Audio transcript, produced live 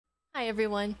Hi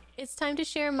everyone, it's time to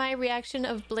share my reaction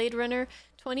of Blade Runner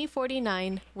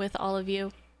 2049 with all of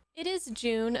you. It is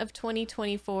June of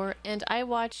 2024 and I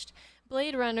watched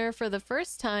Blade Runner for the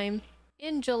first time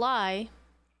in July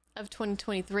of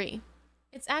 2023.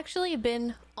 It's actually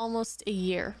been almost a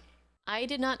year. I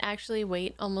did not actually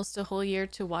wait almost a whole year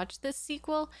to watch this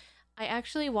sequel. I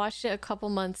actually watched it a couple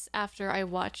months after I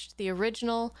watched the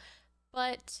original,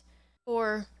 but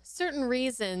for certain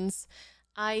reasons,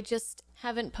 I just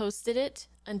haven't posted it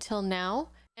until now,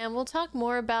 and we'll talk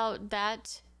more about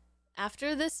that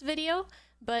after this video.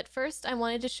 But first, I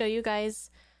wanted to show you guys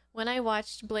when I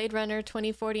watched Blade Runner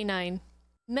 2049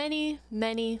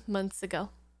 many months ago.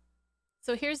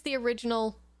 So here's the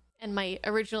original and my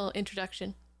original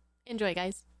introduction. Enjoy,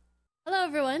 guys. Hello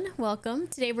everyone, welcome.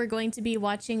 Today we're going to be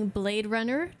watching Blade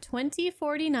Runner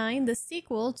 2049, the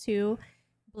sequel to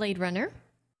Blade Runner.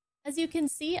 As you can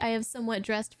see, I have somewhat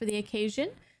dressed for the occasion.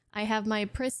 I have my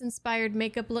Pris-inspired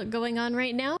makeup look going on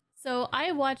right now. So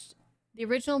I watched the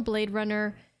original Blade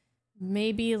Runner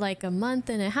maybe like a month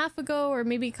and a half ago, or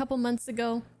maybe a couple months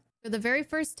ago, for the very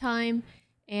first time.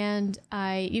 And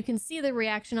you can see the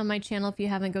reaction on my channel if you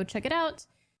haven't, go check it out.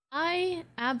 I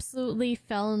absolutely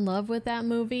fell in love with that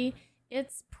movie.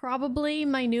 It's probably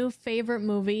my new favorite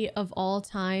movie of all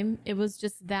time. It was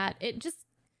just that,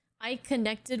 I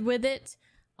connected with it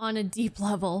on a deep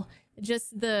level.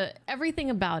 Just everything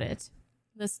about it.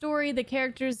 The story, the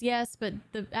characters, yes, but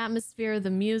the atmosphere,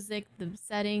 the music, the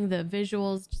setting, the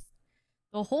visuals, just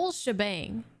the whole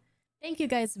shebang. Thank you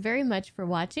guys very much for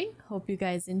watching. Hope you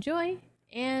guys enjoy,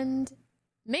 and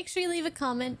make sure you leave a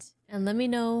comment and let me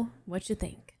know what you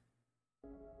think.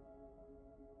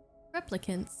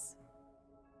 Replicants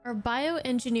are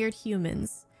bioengineered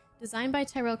humans designed by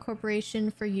Tyrell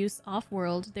Corporation for use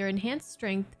off-world. Their enhanced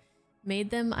strength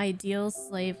made them ideal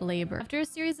slave labor. After a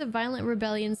series of violent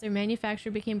rebellions, their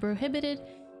manufacture became prohibited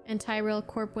and Tyrell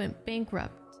Corp went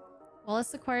bankrupt.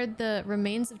 Wallace acquired the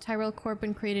remains of Tyrell Corp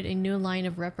and created a new line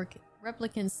of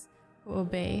replicants who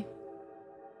obey.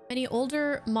 Many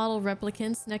older model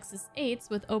replicants, Nexus 8s,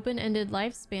 with open-ended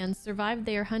lifespans survived.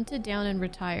 They are hunted down and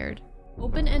retired.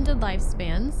 Open-ended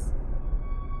lifespans.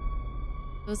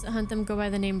 Those that hunt them go by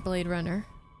the name Blade Runner.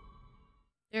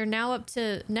 They're now up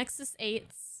to Nexus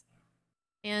 8s.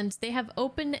 And they have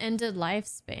open-ended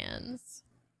lifespans.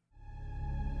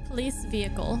 Police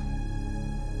vehicle.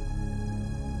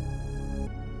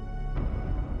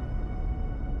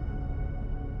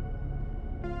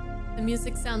 The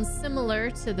music sounds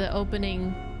similar to the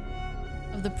opening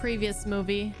of the previous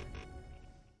movie.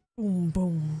 Boom,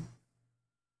 boom.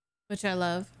 Which I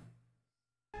love.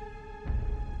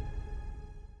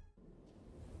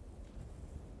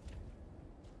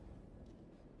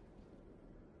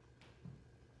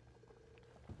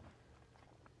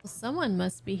 Well, someone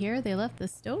must be here. They left the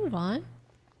stove on.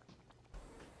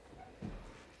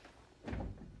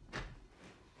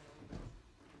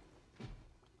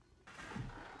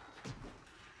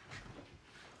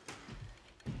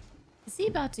 Is he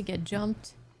about to get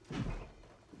jumped?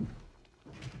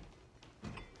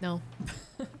 No.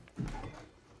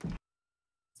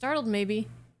 Startled, maybe.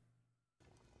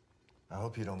 I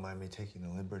hope you don't mind me taking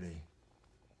the liberty.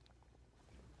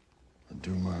 I do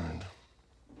mind.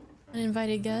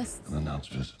 Uninvited guests.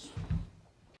 Unannounced visits.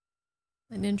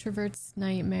 An introvert's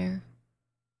nightmare.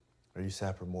 Are you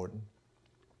Sapper Morton?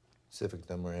 Civic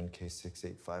number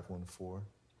NK68514.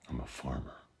 I'm a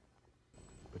farmer.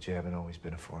 But you haven't always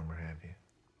been a farmer, have you?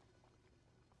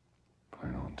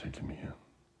 Plan on taking me in.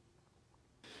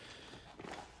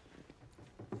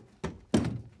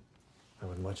 I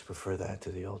would much prefer that to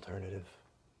the alternative.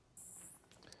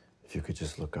 If you could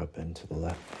just look up and to the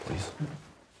left, please.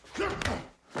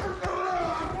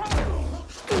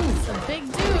 It's a big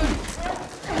dude.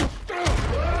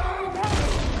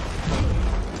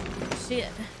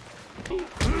 Shit.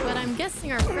 But I'm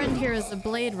guessing our friend here is a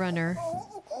Blade Runner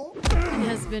and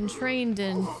has been trained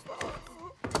in...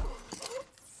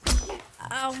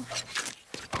 Ow.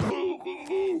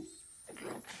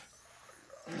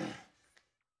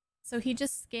 So he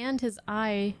just scanned his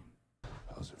eye.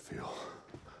 How's it feel?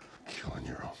 Killing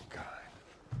your own kind.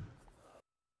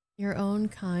 Your own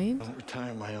kind? I don't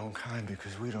retire my own kind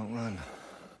because we don't run.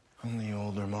 Only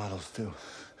older models do.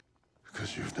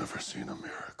 Because you've never seen a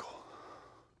miracle.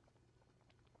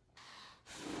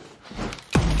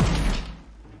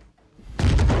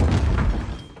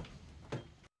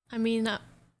 I mean,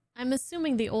 I'm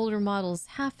assuming the older models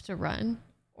have to run,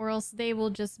 or else they will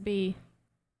just be...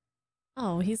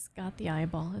 Oh, he's got the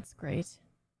eyeball. That's great.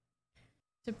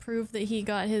 To prove that he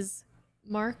got his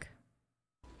mark.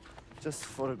 Just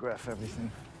photograph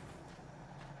everything.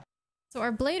 So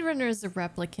our Blade Runner is a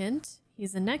replicant.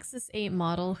 He's a Nexus 8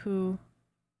 model who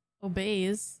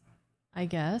obeys, I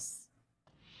guess.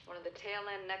 One of the tail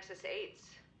end Nexus 8s.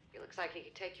 He looks like he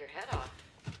could take your head off.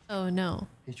 Oh no.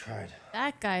 He tried.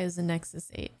 That guy is a Nexus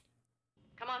 8.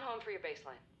 Come on home for your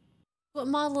baseline. What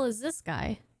model is this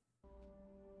guy?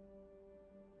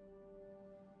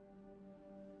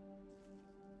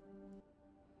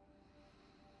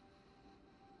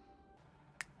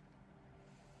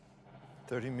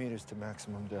 "30 meters to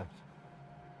maximum depth."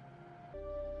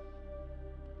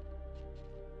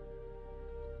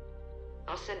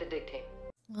 I'll send a dig team.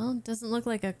 Well, it doesn't look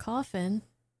like a coffin.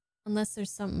 Unless there's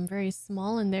something very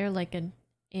small in there, like an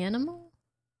animal?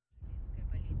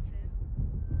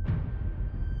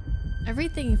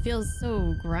 Everything feels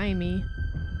so grimy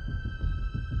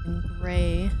and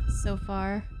gray so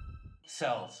far.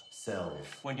 Cells. Cells.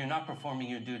 When you're not performing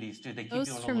your duties, do they keep you in a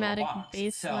little Post-traumatic box?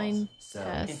 baseline Cells.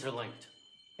 test. Interlinked.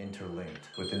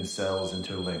 Interlinked. Within cells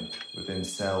interlinked. Within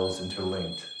cells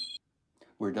interlinked.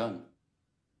 We're done.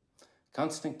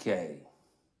 Constant K.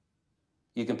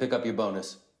 You can pick up your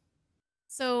bonus.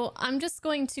 So I'm just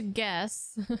going to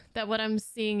guess that what I'm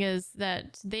seeing is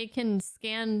that they can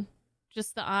scan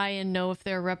just the eye and know if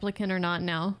they're a replicant or not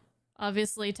now.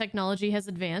 Obviously, technology has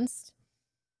advanced.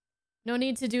 No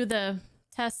need to do the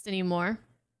test anymore.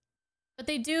 But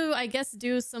they do, I guess,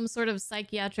 do some sort of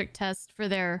psychiatric test for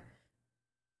their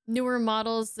newer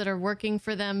models that are working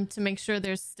for them to make sure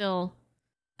they're still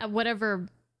at whatever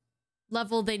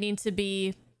level they need to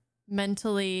be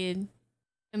mentally,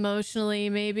 emotionally,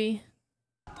 maybe.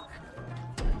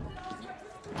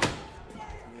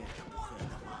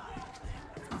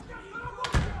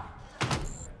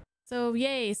 So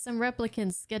yay, some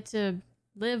replicants get to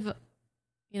live,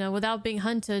 you know, without being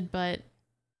hunted, but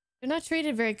they're not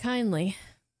treated very kindly.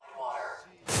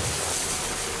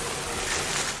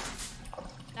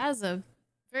 That's a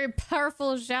very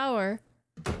powerful shower.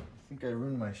 I think I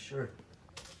ruined my shirt.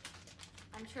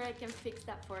 I'm sure I can fix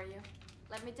that for you.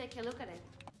 Let me take a look at it.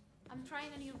 I'm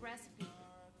trying a new recipe.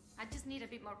 I just need a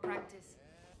bit more practice.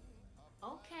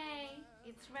 Okay,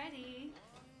 it's ready.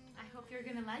 I hope you're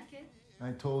gonna like it.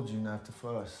 I told you not to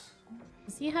fuss.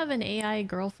 Does he have an AI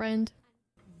girlfriend?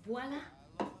 Voila.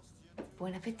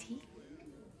 Bon appetit.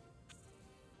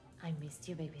 I missed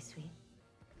you, baby sweet.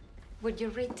 Would you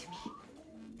read to me?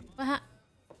 What?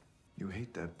 You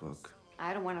hate that book.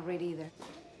 I don't want to read either.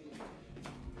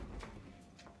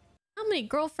 How many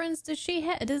girlfriends does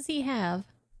he have?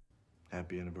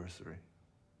 Happy anniversary.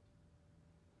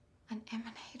 An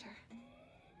emanator.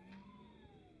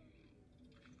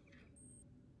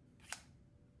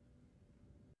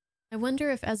 I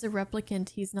wonder if as a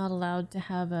replicant he's not allowed to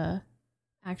have a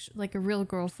like a real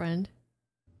girlfriend.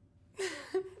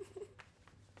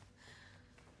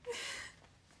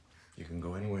 You can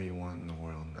go anywhere you want in the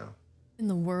world now. In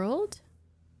the world?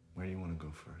 Where do you want to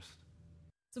go first?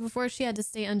 So before she had to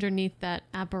stay underneath that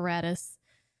apparatus.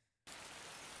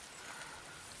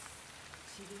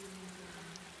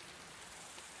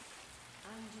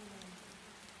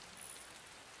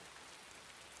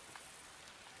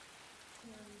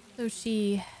 So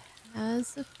she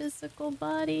has a physical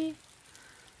body?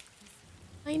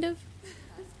 Kind of?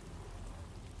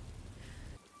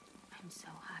 I'm so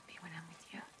happy when I'm with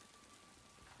you.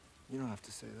 You don't have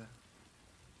to say that.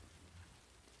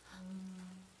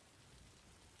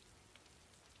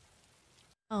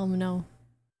 Oh no.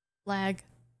 Lag.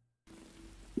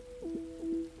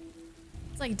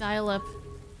 It's like dial-up.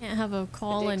 Can't have a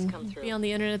call and be on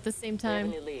the internet at the same time.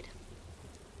 We have a new lead.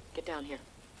 Get down here.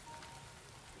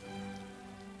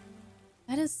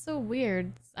 That is so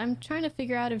weird. I'm trying to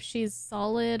figure out if she's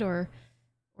solid or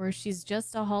she's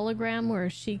just a hologram, or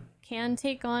she can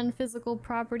take on physical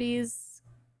properties.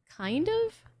 Kind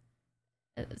of?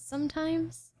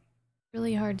 Sometimes.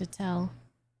 Really hard to tell.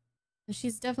 And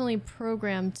she's definitely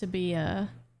programmed to be a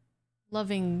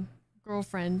loving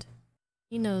girlfriend.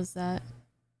 He knows that.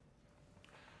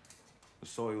 The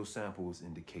soil samples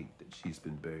indicate that she's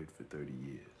been buried for 30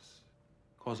 years.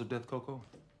 Cause of death, Coco?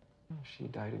 She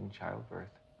died in childbirth.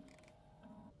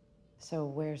 So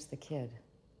where's the kid?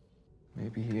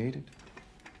 Maybe he ate it.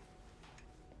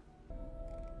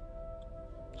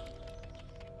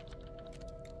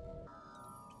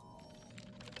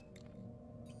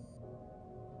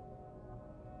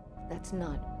 That's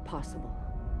not possible.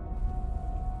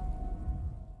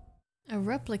 A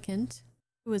replicant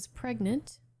who is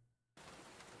pregnant.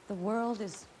 The world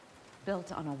is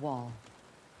built on a wall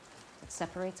that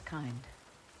separates kind.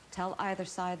 Tell either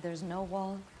side there's no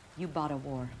wall, you bought a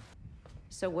war.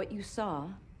 So what you saw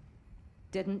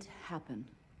didn't happen.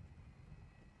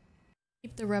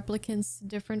 Keep the replicants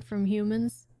different from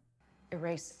humans.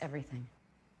 Erase everything.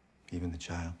 Even the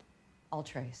child. All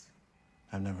trace.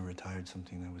 I've never retired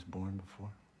something that was born before.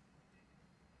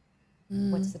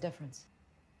 What's the difference?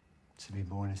 To be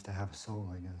born is to have a soul,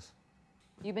 I guess.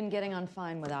 You've been getting on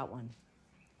fine without one.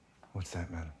 What's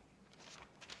that, madam?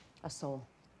 A soul.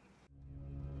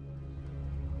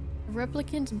 A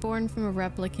replicant born from a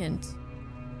replicant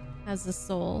has a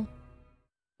soul.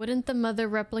 Wouldn't the mother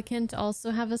replicant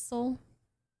also have a soul?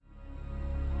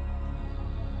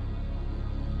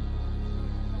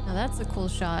 Now that's a cool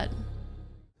shot.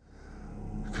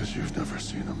 Because you've never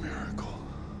seen a miracle.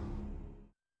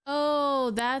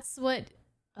 Oh, that's what...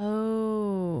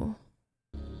 Oh.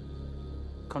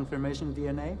 Confirmation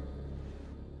DNA?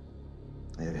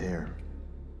 I have hair.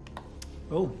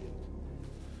 Oh.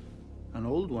 An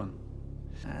old one.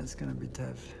 That's gonna be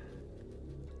tough.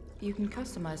 You can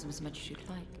customize them as much as you'd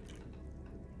like.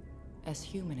 As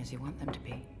human as you want them to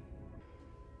be.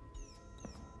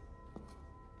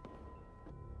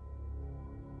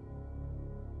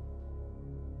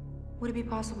 Would it be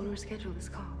possible to reschedule this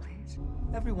call, please?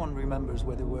 Everyone remembers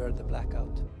where they were at the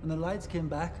blackout. When the lights came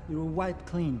back, we were wiped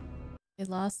clean. They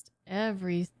lost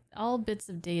all bits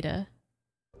of data.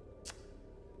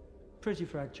 Pretty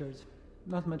fractured.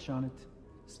 Not much on it.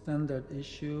 Standard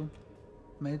issue.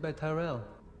 Made by Tyrell.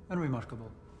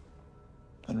 Unremarkable.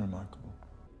 Unremarkable.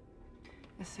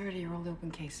 A 30-year-old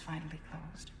open case finally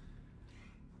closed.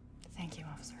 Thank you,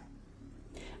 officer.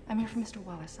 I'm here for Mr.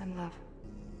 Wallace. I'm Love.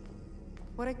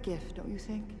 What a gift, don't you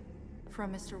think?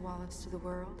 From Mr. Wallace to the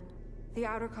world. The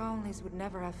outer colonies would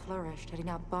never have flourished had he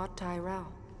not bought Tyrell.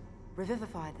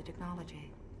 Revivified the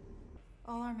technology.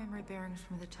 All our memory bearings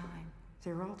from the time.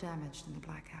 They were all damaged in the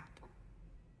blackout.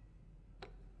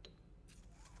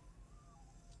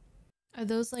 Are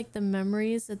those like the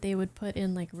memories that they would put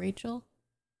in like Rachel?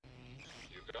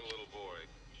 You've got a little boy.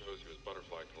 Shows you his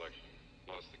butterfly collection.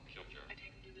 Lost the kill jar.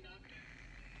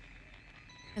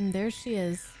 And there she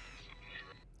is.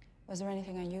 Was there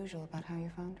anything unusual about how you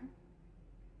found her?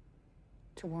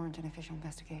 To warrant an official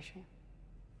investigation?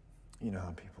 You know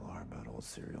how people are about old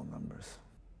serial numbers.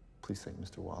 Please thank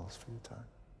Mr. Wallace for your time.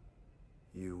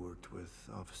 You worked with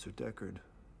Officer Deckard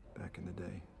back in the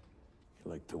day. He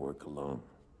liked to work alone.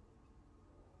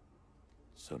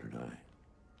 So did I.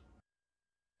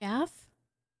 Gaff?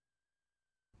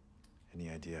 Any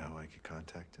idea how I could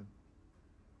contact him?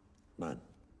 None.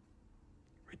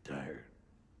 Retired.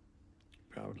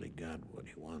 Proudly got what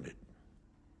he wanted.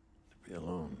 To be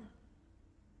alone.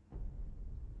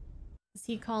 Is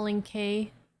he calling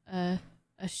Kay a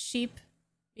sheep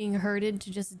being herded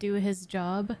to just do his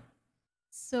job?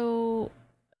 So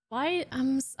why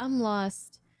I'm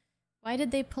lost. Why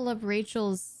did they pull up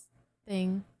Rachel's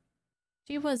thing?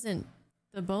 She wasn't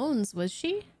the Bones, was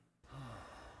she?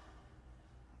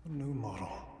 A new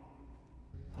model.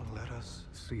 Well, let us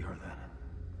see her then.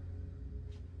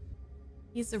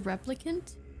 He's a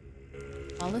replicant?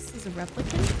 Wallace is a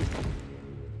replicant?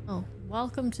 Oh,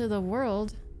 welcome to the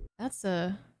world. That's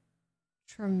a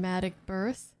traumatic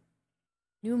birth.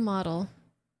 New model.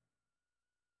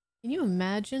 Can you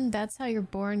imagine that's how you're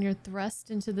born? You're thrust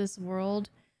into this world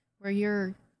where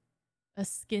you're a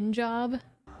skin job?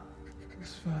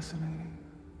 It's fascinating.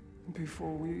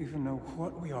 Before we even know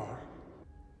what we are,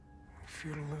 we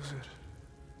fear to lose it.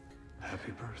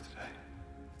 Happy birthday.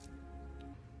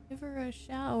 Give her a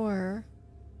shower.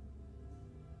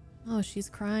 Oh,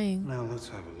 she's crying. Now let's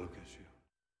have a look at you.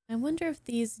 I wonder if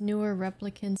these newer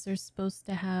replicants are supposed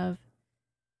to have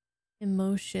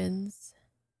emotions.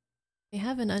 They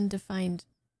have an undefined,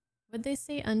 would they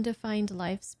say undefined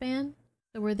lifespan?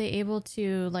 So were they able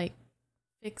to like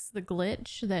fix the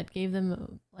glitch that gave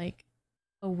them like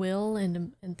a will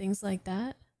and things like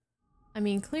that? I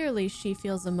mean, clearly she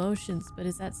feels emotions, but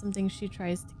is that something she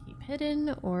tries to keep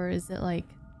hidden, or is it like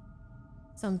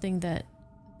something that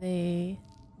they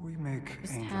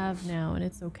just have now and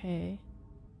it's okay?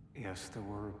 Yes, there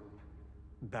were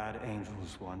bad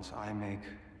angels once. I make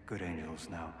good angels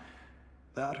now.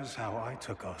 That is how I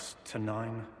took us to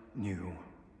 9 new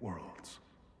worlds.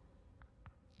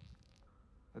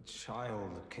 A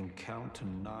child can count to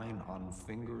 9 on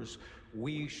fingers.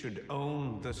 We should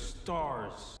own the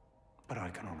stars. But I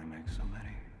can only make so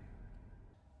many.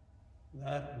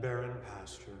 That barren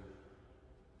pasture.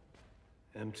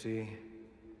 Empty.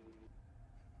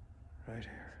 Right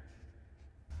here.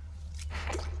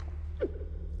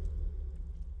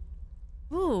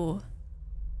 Ooh.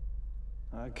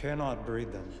 I cannot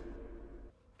breed them.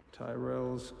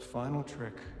 Tyrell's final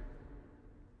trick.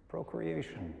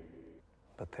 Procreation.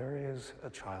 But there is a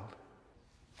child.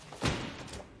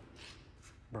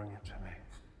 Bring it to me.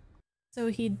 So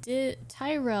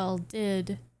Tyrell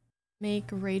did make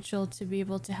Rachel to be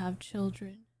able to have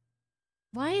children.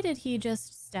 Why did he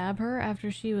just stab her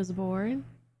after she was born?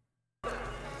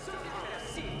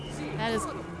 That is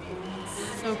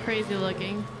so crazy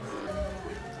looking.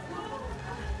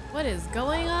 What is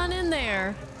going on in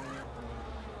there?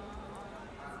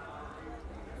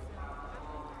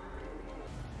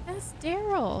 That's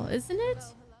Daryl, isn't it?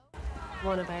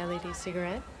 Wanna buy a lady a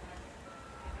cigarette?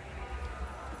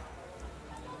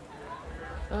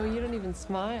 Oh, you don't even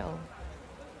smile.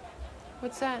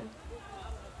 What's that?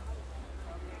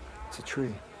 It's a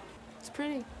tree. It's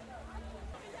pretty.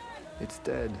 It's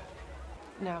dead.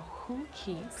 Now, who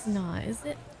keeps It's not, is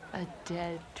it? a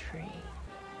dead tree?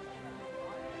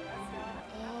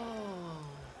 Oh.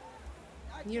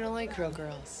 You don't like real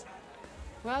girls.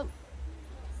 Well,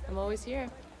 I'm always here.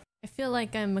 I feel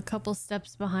like I'm a couple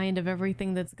steps behind of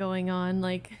everything that's going on,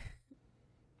 like...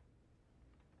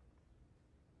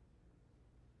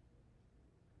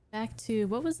 Back to,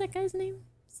 what was that guy's name?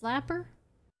 Slapper?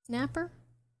 Snapper?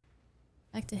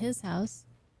 Back to his house.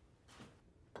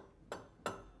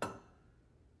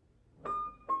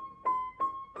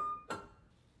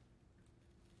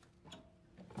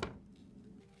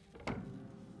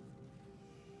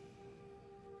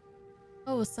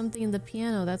 Oh, something in the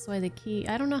piano. That's why the key...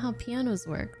 I don't know how pianos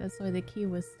work. That's why the key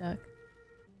was stuck.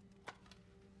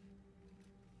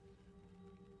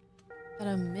 Got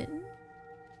a mitten?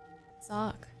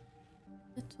 Sock.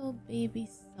 Little baby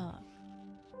sock.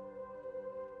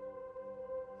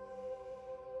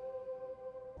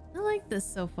 I like this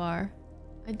so far.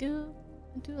 I do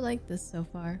like this so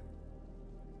far.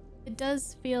 It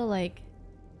does feel like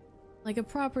a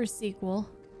proper sequel.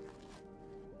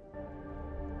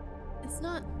 It's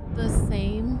not the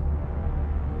same.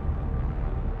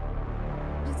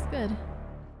 But it's good.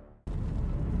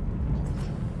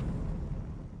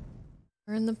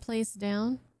 Burn the place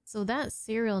down. So that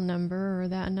serial number or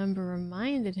that number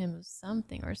reminded him of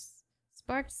something or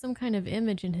sparked some kind of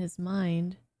image in his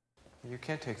mind. You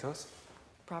can't take those.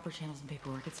 Proper channels and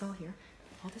paperwork. It's all here.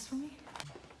 All this for me?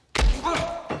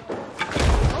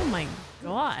 Oh my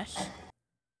gosh.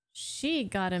 She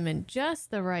got him in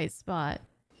just the right spot.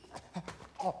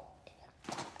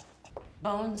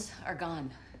 Bones are gone.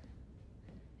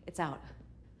 It's out.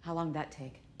 How long did that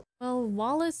take? Well,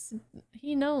 Wallace,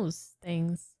 he knows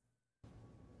things.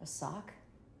 A sock?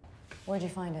 Where'd you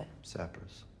find it?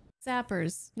 Sappers.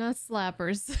 Zappers, not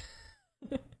slappers.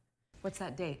 What's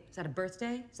that date? Is that a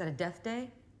birthday? Is that a death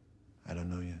day? I don't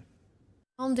know yet.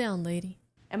 Calm down, lady.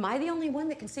 Am I the only one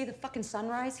that can see the fucking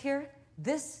sunrise here?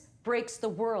 This breaks the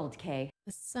world, Kay.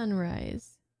 The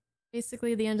sunrise.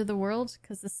 Basically the end of the world,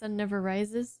 because the sun never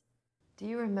rises. Do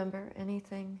you remember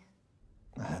anything?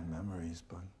 I have memories,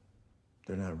 but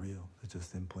they're not real. They're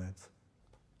just implants.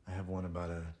 I have one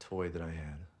about a toy that I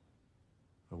had.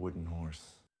 A wooden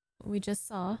horse. We just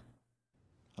saw.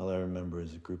 All I remember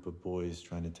is a group of boys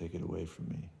trying to take it away from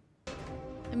me.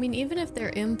 I mean, even if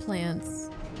they're implants,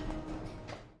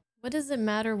 what does it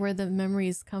matter where the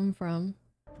memories come from?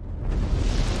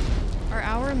 Are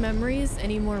our memories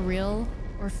any more real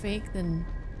or fake than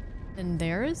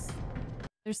theirs?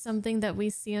 There's something that we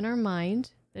see in our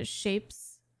mind that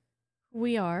shapes who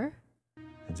we are.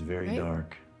 It's very right?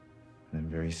 dark, and I'm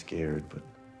very scared, but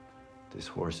this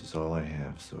horse is all I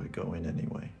have, so I go in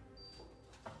anyway.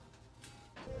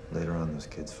 Later on, those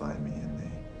kids find me, and they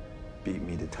beat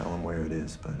me to tell them where it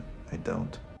is, but I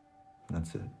don't.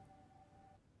 That's it.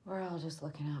 We're all just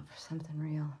looking out for something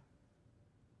real.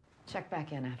 Check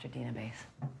back in after Dina Base.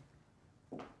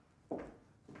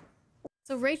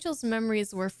 So Rachel's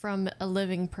memories were from a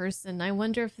living person. I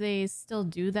wonder if they still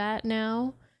do that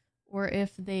now, or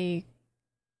if they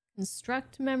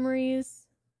construct memories.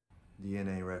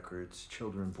 DNA records,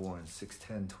 children born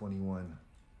 6/10/21.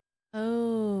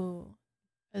 Oh,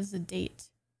 as a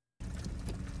date.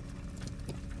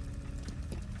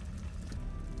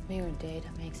 Mere data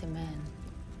makes a man.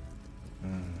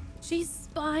 She's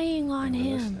spying on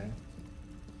him.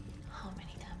 How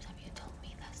many times have you told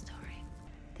me that story?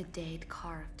 The date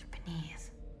carved beneath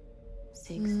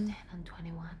 6, 10, and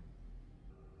 21.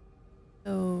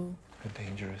 Oh. A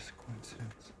dangerous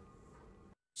coincidence.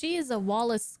 She is a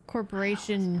Wallace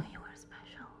Corporation You were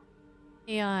special.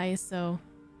 AI, so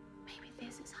Maybe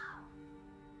this is how.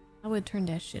 I would turn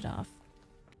that shit off.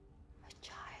 A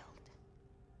child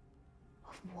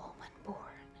of woman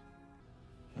born.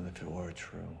 And if it were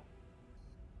true,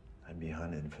 I'd be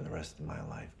hunted for the rest of my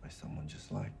life by someone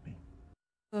just like me.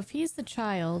 So if he's the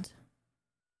child,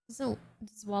 does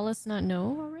Wallace not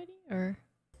know already? Or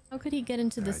how could he get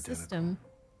into the system?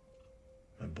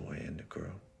 A boy and a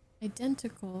girl.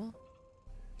 Identical.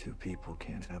 Two people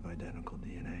can't have identical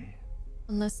DNA.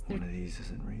 Unless they're One of these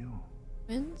isn't real.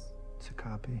 twins? It's a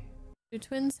copy. Do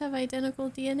twins have identical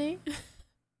DNA?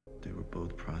 They were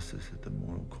both processed at the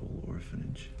Morrow Cole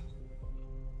orphanage.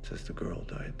 Says the girl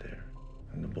died there,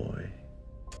 and the boy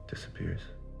disappears.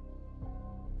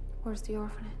 Where's the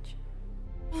orphanage?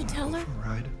 Don't tell her.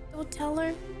 Right? Don't tell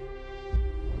her.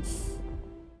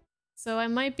 So I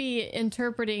might be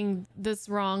interpreting this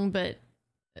wrong, but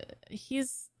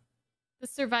he's the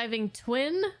surviving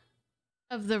twin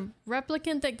of the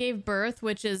replicant that gave birth,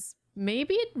 which is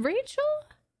maybe Rachel?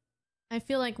 I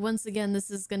feel like once again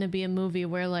this is going to be a movie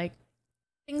where like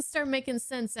things start making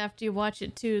sense after you watch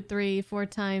it 2, 3, 4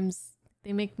 times.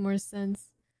 They make more sense.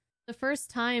 The first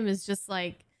time is just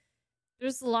like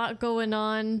there's a lot going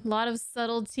on, a lot of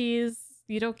subtleties.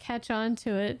 You don't catch on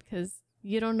to it because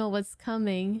you don't know what's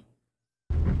coming.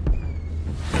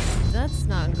 That's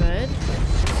not good.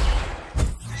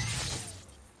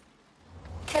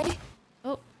 Okay.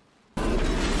 Oh.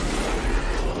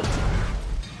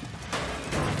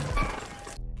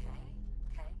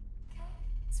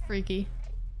 It's freaky.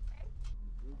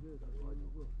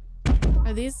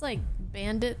 Are these like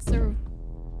bandits or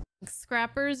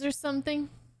scrappers or something?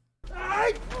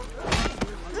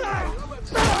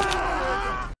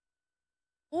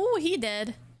 Oh, he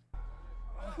dead.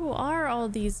 Who are all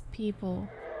these people?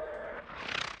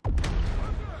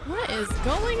 What is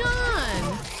going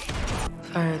on?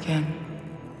 Fire again.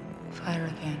 Fire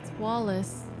again. It's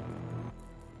Wallace.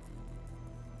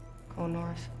 Go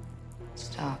north.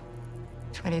 Stop.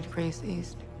 20 degrees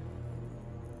east.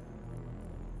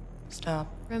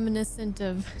 Stop. Reminiscent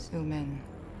of... Zoom in.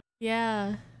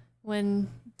 Yeah, when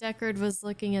Deckard was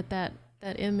looking at that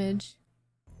image.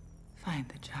 Find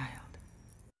the child.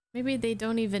 Maybe they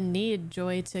don't even need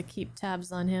Joy to keep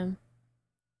tabs on him.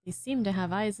 They seem to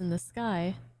have eyes in the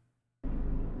sky.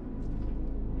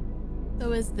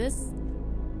 So is this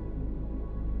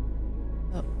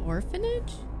the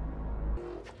orphanage?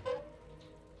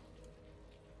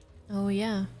 Oh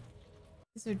yeah.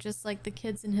 These are just like the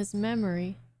kids in his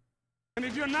memory. And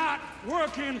if you're not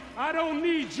working, I don't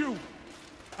need you.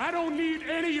 I don't need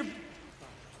any of...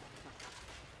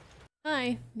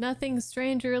 Hi, nothing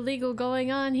strange or illegal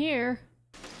going on here.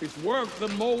 It's work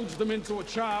that molds them into a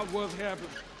child worth having.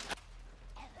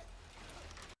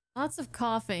 Lots of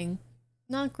coughing.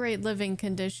 Not great living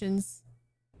conditions.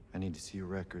 I need to see your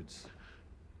records.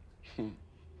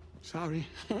 Sorry.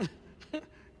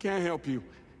 Can't help you.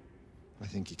 I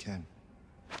think you can.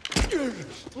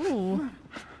 Ooh.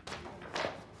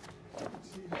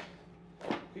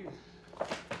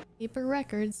 Paper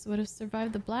records would have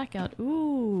survived the blackout.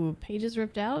 Ooh, pages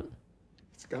ripped out.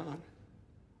 It's gone.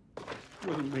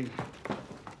 Wasn't me.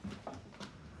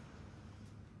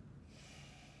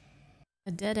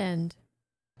 A dead end.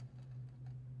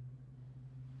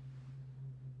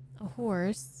 A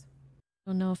horse.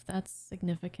 Don't know if that's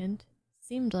significant.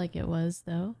 Seemed like it was,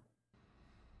 though.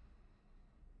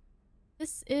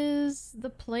 This is the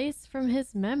place from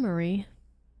his memory.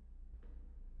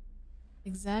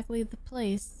 Exactly the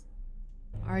place.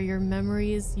 Are your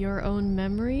memories your own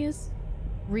memories?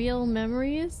 Real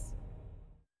memories?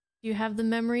 Do you have the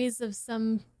memories of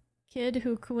some kid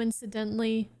who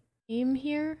coincidentally came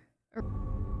here? Or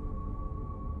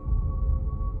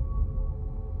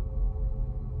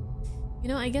you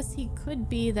know, I guess he could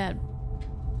be that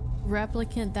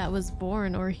replicant that was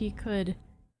born, or he could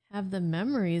have the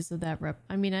memories of that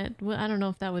I mean, I don't know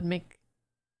if that would make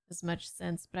as much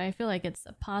sense, but I feel like it's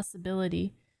a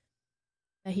possibility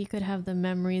that he could have the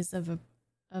memories of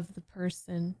the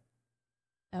person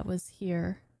that was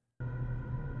here.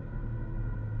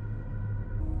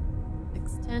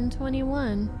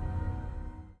 6/10/21.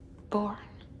 Born.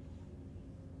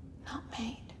 Not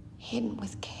made. Hidden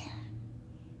with care.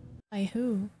 By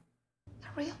who? The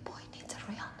real boy needs a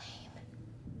real name.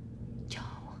 Joe.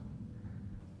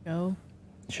 Joe.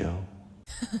 Joe.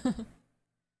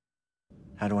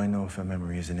 How do I know if a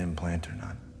memory is an implant or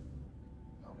not?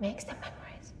 Who makes the memories?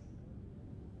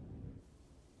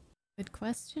 Good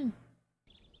question.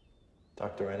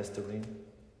 Dr. Anastaline?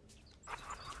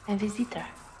 A visitor.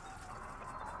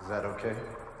 Is that okay?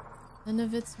 None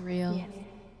of it's real. Yes.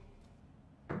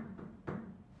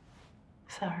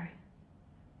 Sorry.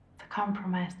 The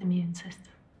compromised immune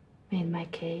system. Made my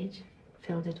cage,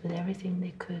 filled it with everything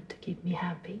they could to keep me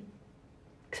happy.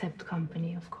 Except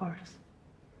company, of course.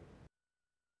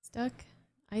 Stuck.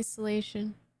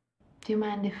 Isolation. Do you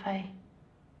mind if I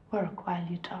work while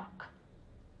you talk?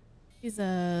 He's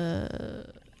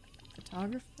a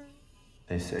photographer?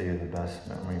 They say you're the best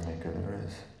memory maker there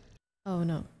is. Oh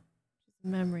no. She's a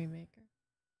memory maker.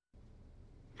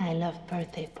 I love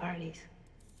birthday parties.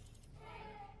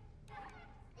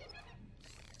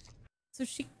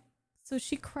 So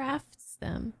she crafts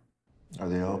them. Are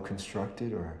they all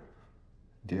constructed, or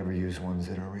do you ever use ones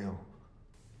that are real?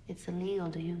 It's illegal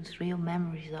to use real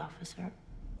memories, officer.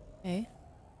 Okay.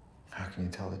 How can you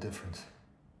tell the difference?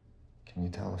 Can you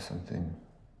tell if something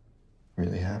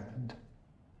really happened?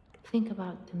 Think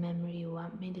about the memory you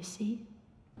want me to see.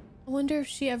 I wonder if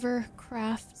she ever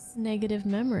crafts negative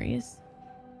memories.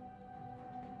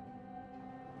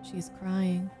 She's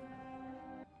crying.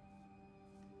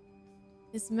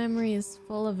 His memory is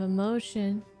full of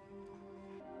emotion.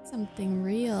 Something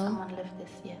real. Someone lived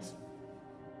this, yes.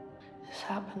 This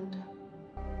happened.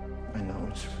 I know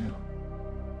it's real.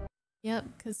 Yep,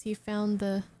 because he found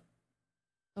the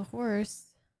horse.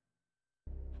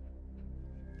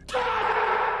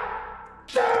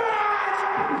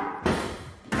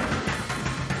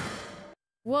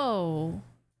 Whoa.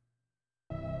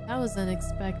 That was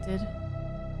unexpected.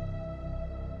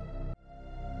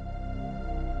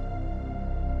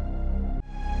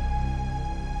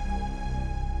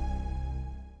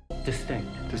 Distinct.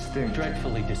 Distinct.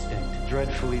 Dreadfully distinct.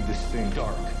 Dreadfully distinct.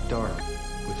 Dark. Dark.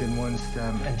 Within one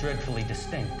stem. And dreadfully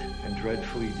distinct. And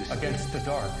dreadfully distinct. Against the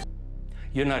dark.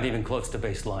 You're not even close to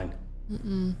baseline.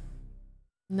 Mm-mm.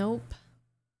 Nope.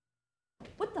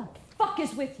 What the fuck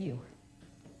is with you?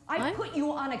 I put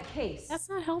you on a case. That's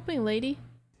not helping, lady.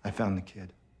 I found the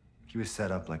kid. He was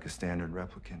set up like a standard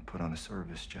replicant, put on a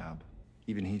service job.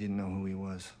 Even he didn't know who he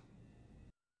was.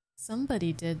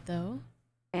 Somebody did, though.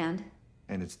 And?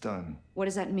 And it's done. What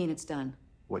does that mean it's done?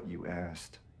 What you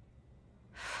asked.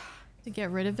 To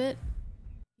get rid of it?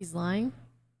 He's lying?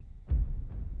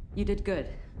 You did good.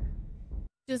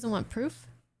 She doesn't want proof?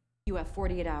 You have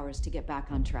 48 hours to get back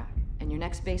on track, and your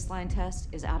next baseline test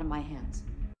is out of my hands.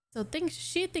 So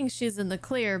she thinks she's in the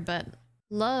clear, but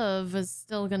Love is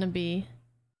still gonna be...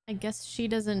 I guess she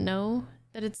doesn't know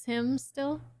that it's him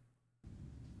still?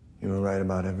 You were right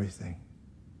about everything.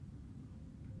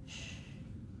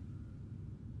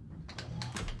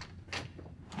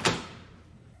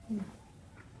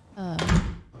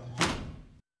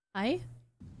 Hi?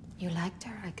 You liked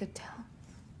her, I could tell.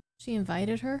 She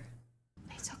invited her?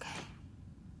 It's okay.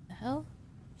 The hell?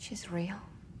 She's real.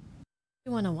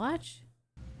 You wanna watch?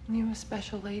 You're a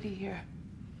special lady here.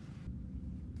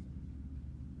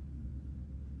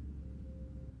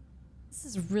 This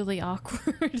is really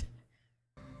awkward.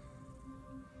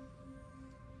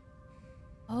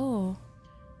 Oh.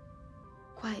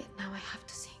 Quiet, now I have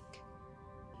to think.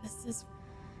 This is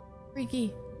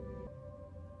freaky.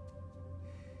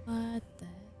 What the...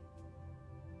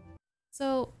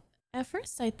 So, at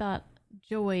first I thought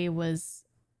Joy was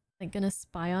like gonna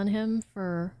spy on him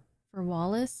for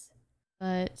Wallace,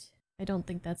 but I don't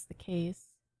think that's the case.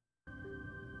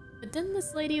 But didn't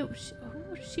this lady,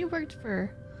 she worked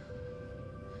for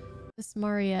Miss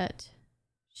Mariette.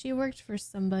 She worked for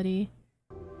somebody.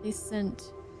 They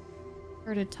sent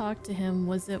her to talk to him.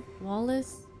 Was it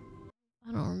Wallace?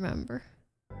 I don't remember.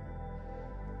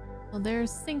 Well, their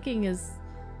syncing is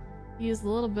used a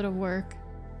little bit of work,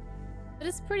 but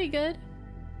it's pretty good.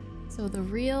 So the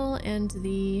real and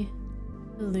the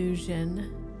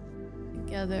illusion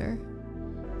together.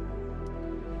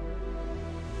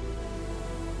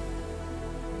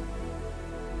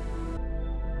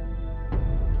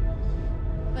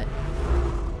 But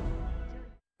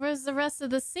where's the rest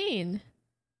of the scene?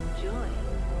 Joy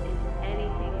is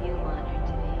anything you want her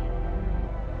to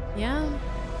be. Yeah,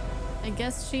 I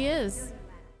guess she is.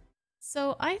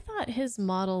 So I thought his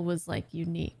model was like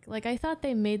unique. Like I thought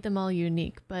they made them all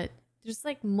unique, but there's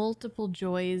like multiple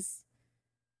Joys.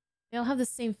 They all have the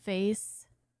same face.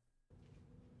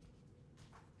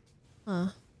 Huh.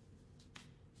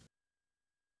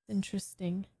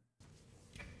 Interesting.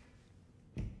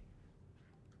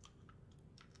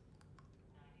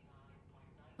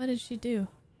 What did she do?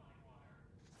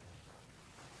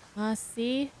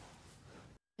 See?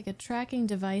 Like a tracking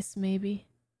device, maybe.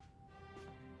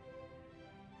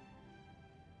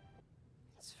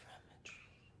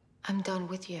 I'm done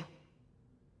with you.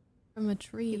 From a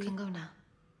tree. You can go now.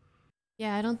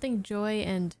 Yeah, I don't think Joy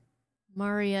and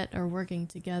Mariette are working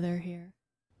together here.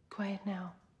 Quiet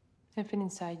now. I've been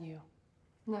inside you.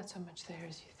 Not so much there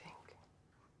as you think.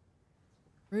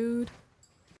 Rude.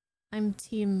 I'm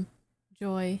Team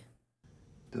Joy.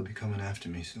 They'll be coming after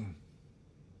me soon.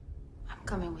 I'm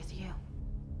coming with you.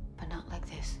 But not like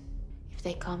this. If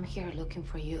they come here looking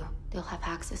for you, they'll have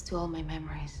access to all my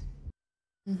memories.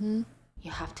 Mm-hmm. You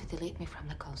have to delete me from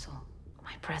the console.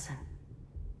 My present.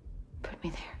 Put me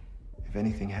there. If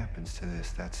anything happens to this,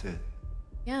 that's it.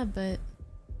 Yeah, but...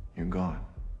 You're gone.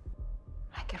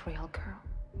 Like a real girl.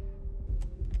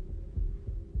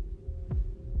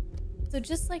 So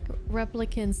just like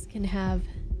replicants can have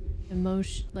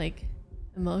emotions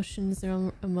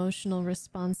or emotional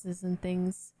responses and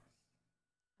things,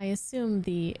 I assume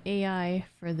the AI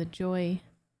for the joy,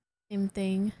 same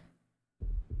thing.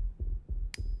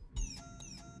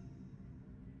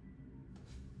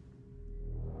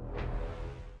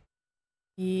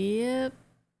 Yep.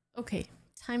 Okay,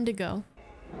 time to go.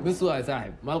 بس waa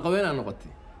saaxib maalqabeenaa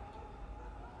noqotay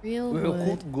Real wuxuu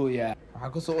wood. ku gooyaa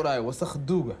waxaa ka soo uraya wasakh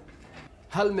duuga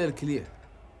hal meel keliya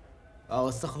waa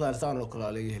wasakhdan saan oo kale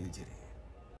laga heli jiray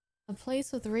A place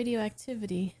with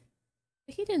radioactivity.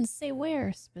 But he didn't say where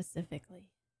specifically.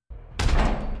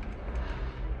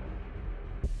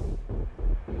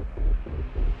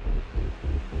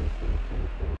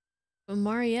 But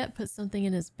Mariette put something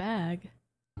in his bag.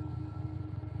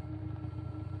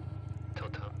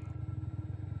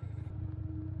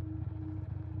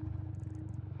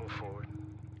 Move forward.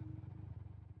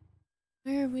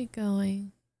 Where are we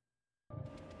going?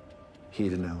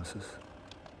 Heat analysis.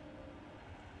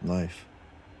 Life.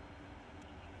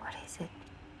 What is it?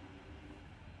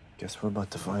 Guess we're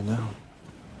about to find out.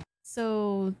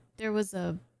 So there was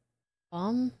a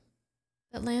bomb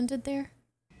that landed there?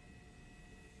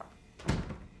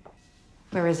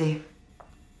 Where is he?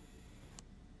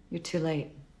 You're too late.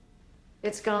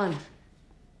 It's gone.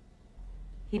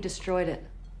 He destroyed it.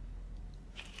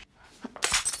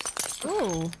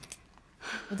 Oh.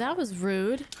 Well, that was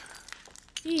rude.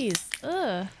 Jeez.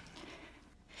 Ugh.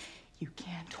 You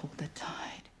can't hold the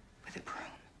tide with a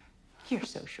broom. You're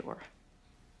so sure.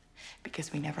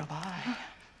 Because we never lie.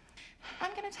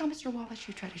 I'm gonna tell Mr. Wallace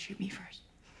you tried to shoot me first.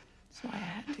 So I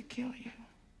had to kill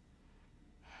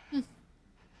you.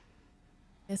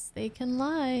 Guess they can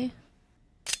lie.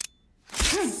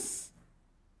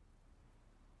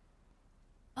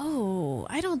 Oh,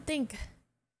 I don't think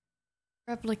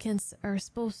replicants are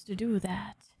supposed to do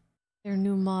that. They're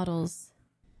new models.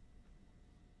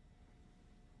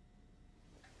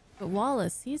 But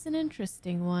Wallace, he's an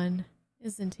interesting one,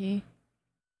 isn't he?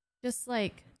 Just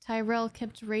like Tyrell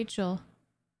kept Rachel.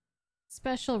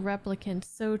 Special replicant,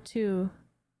 so too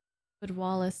would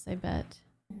Wallace, I bet.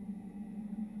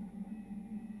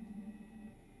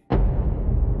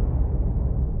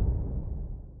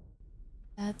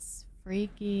 That's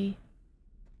freaky.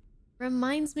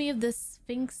 Reminds me of the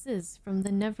Sphinxes from the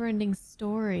Neverending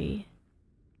Story.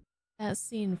 That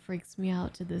scene freaks me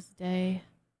out to this day.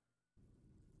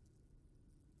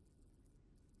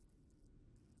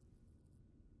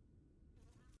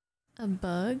 A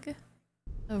bug?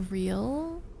 A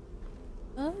real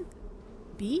bug?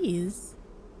 Bees?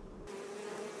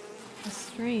 That's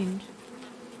strange.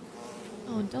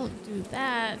 Oh, don't do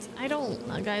that.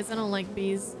 Guys, I don't like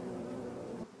bees.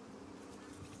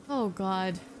 Oh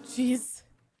god. Jeez.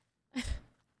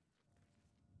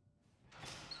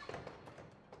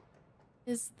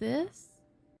 Is this?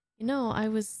 You know, I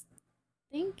was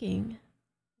thinking,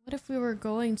 what if we were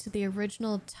going to the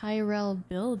original Tyrell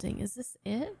building? Is this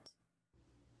it?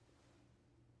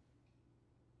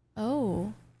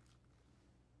 Oh.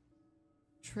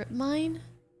 Trip mine?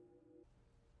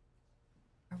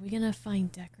 Are we gonna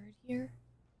find Deckard here?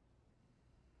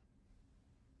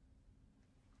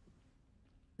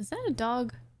 Is that a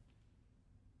dog?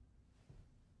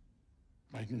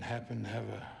 Mightn't happen to have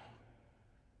a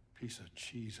piece of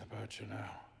cheese about you now,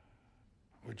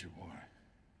 would you, boy?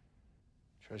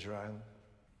 Treasure Island?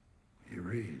 He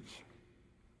reads.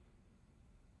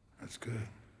 That's good.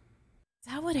 Is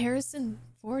that what Harrison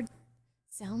Ford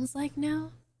sounds like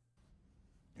now?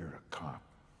 You're a cop.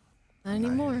 Not I'm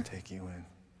anymore. here to take you in.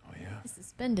 Oh, yeah? He's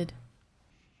suspended.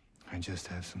 I just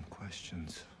have some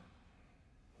questions.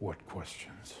 What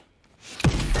questions?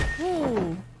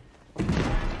 Ooh.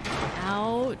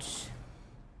 Ouch.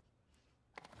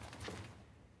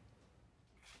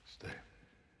 Stay.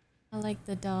 I like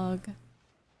the dog.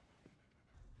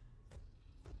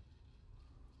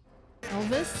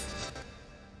 Elvis?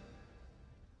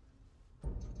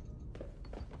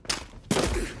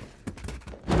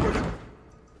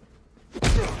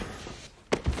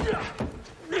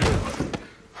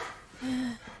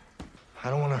 I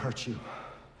don't want to hurt you,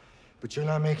 but you're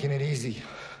not making it easy.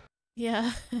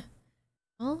 Yeah.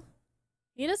 Well,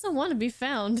 he doesn't want to be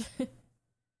found.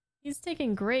 He's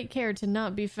taking great care to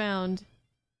not be found.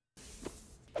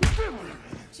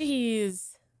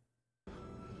 Jeez.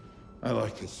 I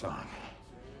like this song.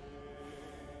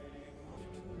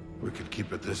 We could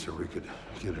keep it this or we could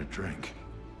get a drink.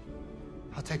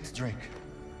 I'll take the drink.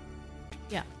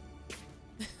 Yeah.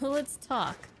 Let's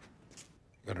talk.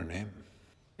 Got a name?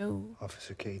 Go.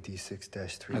 Officer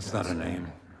KD6-3. That's not a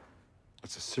name.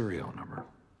 That's a serial number.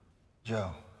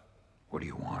 Joe. What do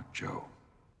you want, Joe?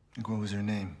 Like, what was her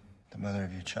name? The mother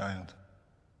of your child.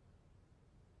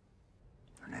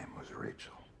 Her name was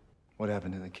Rachel. What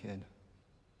happened to the kid?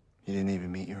 You didn't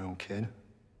even meet your own kid?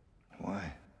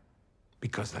 Why?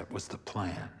 Because that was the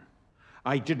plan.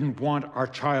 I didn't want our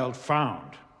child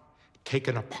found,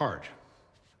 taken apart,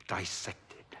 dissected.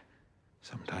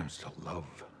 Sometimes to love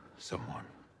someone,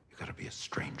 you gotta be a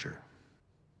stranger.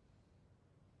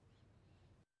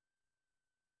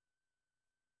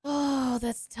 Oh,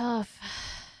 that's tough.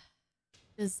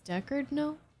 Does Deckard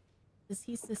know? Does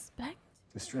he suspect?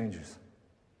 The strangers.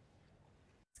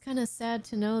 It's kind of sad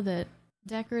to know that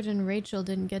Deckard and Rachel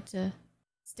didn't get to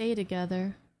stay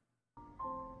together.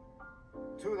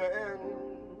 To the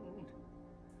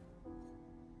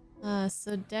end.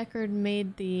 So Deckard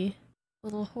made the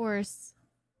little horse.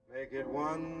 Make it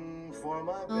one for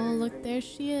my baby. Oh, look, there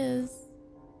she is.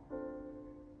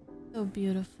 So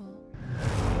beautiful.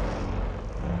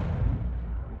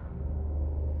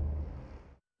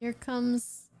 Here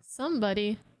comes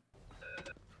somebody.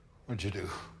 What'd you do?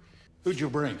 Who'd you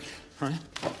bring, huh?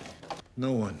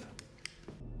 No one.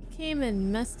 He came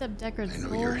and messed up Deckard's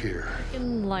whole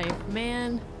freaking life,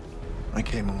 man. I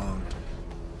came alone.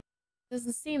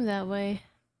 Doesn't seem that way.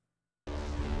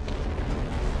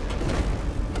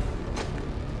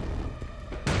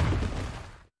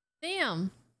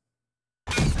 Damn.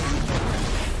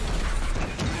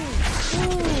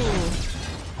 Ooh.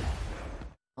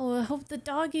 Oh, I hope the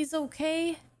doggy's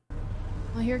okay.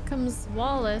 Well, here comes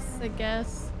Wallace, I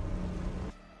guess.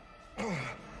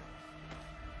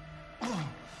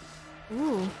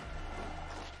 Ooh.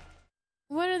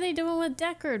 What are they doing with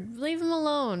Deckard? Leave him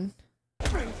alone.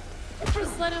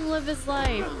 Just let him live his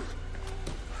life.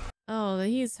 Oh,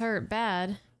 he's hurt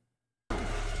bad.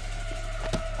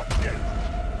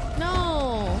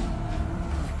 No!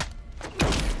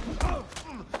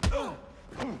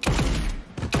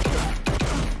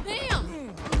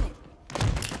 Damn!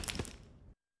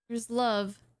 There's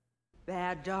love.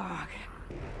 Bad dog.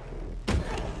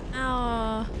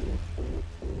 Ow.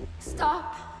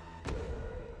 Stop!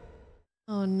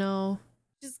 Oh no.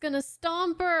 She's gonna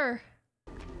stomp her!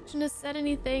 Shouldn't have said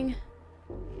anything.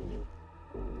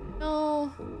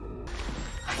 No.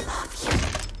 I love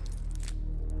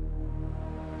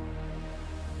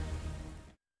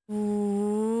you.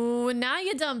 Ooh, now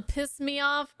you done pissed me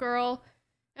off, girl.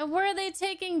 And where are they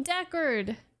taking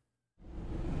Deckard?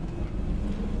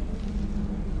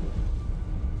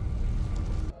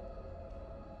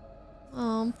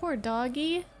 Oh, poor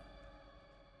doggy.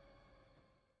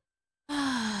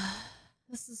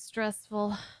 This is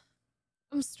stressful.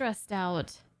 I'm stressed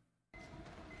out.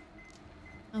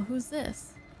 Oh, who's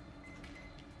this?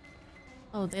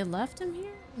 Oh, they left him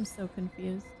here? I'm so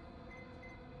confused.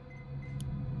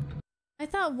 I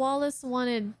thought Wallace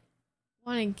wanted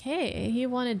Kay. He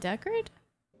wanted Deckard?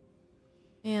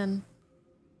 Man.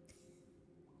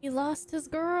 He lost his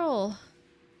girl.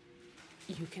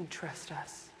 You can trust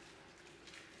us.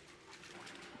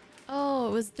 Oh,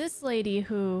 it was this lady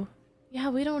who... Yeah,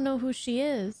 we don't know who she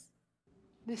is.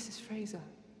 This is Fraser.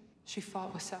 She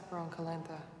fought with Sapper on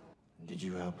Calantha. Did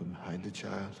you help him hide the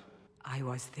child? I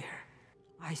was there.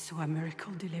 I saw a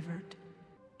miracle delivered.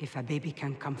 If a baby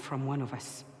can come from one of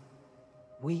us,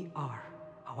 we are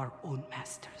our own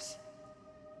masters.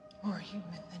 More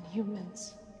human than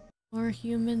humans. More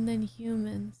human than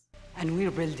humans. And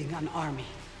we're building an army.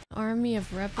 Army of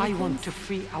replicants? I want to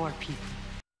free our people.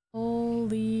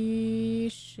 Holy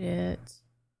shit.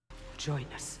 Join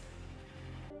us.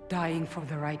 Dying for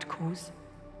the right cause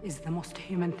is the most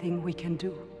human thing we can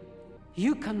do.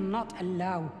 You cannot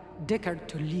allow Deckard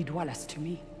to lead Wallace to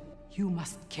me. You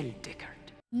must kill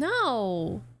Deckard.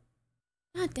 No!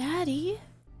 Not Daddy.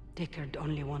 Deckard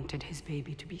only wanted his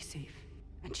baby to be safe,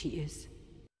 and she is.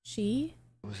 She?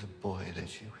 It was a boy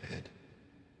that you hid.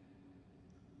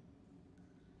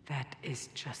 That is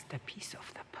just a piece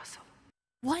of the puzzle.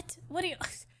 What? What do you...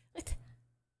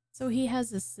 So he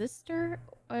has a sister?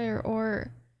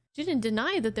 Or... She didn't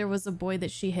deny that there was a boy that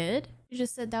she hid. She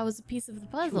just said that was a piece of the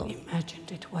puzzle. You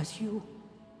imagined it was you.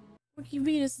 What do you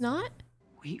mean it's not?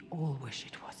 We all wish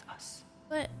it was us.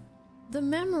 But... the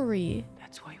memory...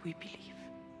 That's why we believe.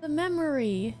 The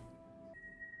memory...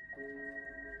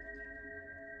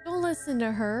 Don't listen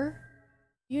to her.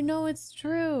 You know it's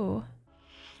true.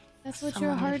 That's what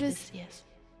your heart is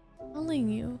telling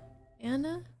you.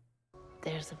 Anna?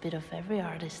 There's a bit of every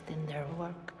artist in their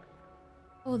work.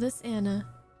 Oh, this Anna.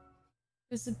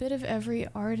 There's a bit of every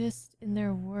artist in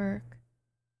their work.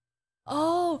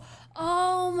 Oh!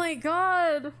 Oh my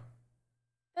god!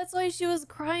 That's why she was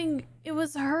crying. It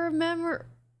was her memory.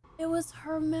 It was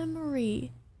her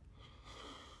memory.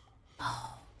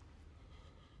 Oh.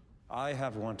 I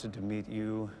have wanted to meet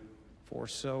you for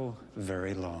so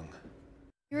very long.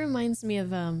 He reminds me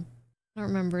of, I don't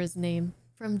remember his name,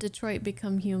 from Detroit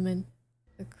Become Human,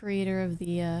 the creator of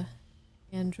the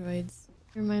androids.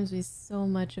 He reminds me so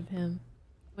much of him.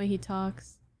 The way he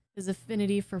talks, his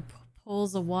affinity for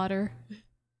pools of water.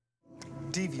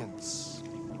 Deviants.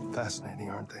 Fascinating,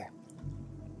 aren't they?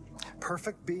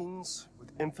 Perfect beings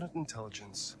with infinite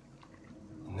intelligence.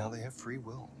 And now they have free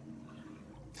will.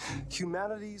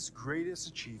 Humanity's greatest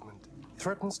achievement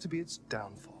threatens to be its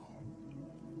downfall.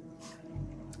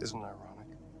 Isn't it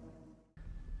ironic?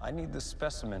 I need the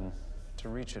specimen to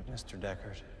reach it, Mr.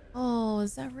 Deckard. Oh,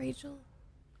 is that Rachel?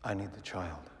 I need the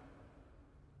child.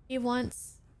 He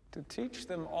wants... To teach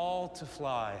them all to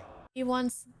fly. He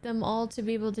wants them all to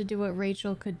be able to do what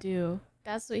Rachel could do.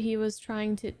 That's what he was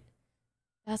trying to...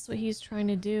 That's what he's trying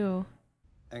to do.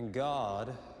 And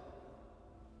God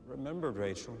remembered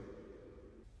Rachel.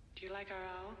 Do you like our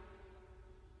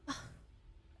owl?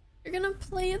 You're gonna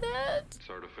play that? It's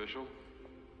artificial.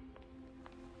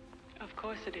 Of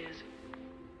course it is.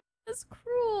 That's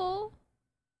cruel.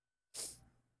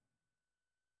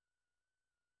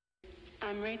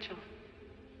 I'm Rachel.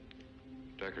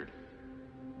 Deckard.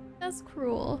 That's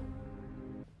cruel.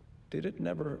 Did it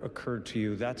never occur to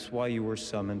you that's why you were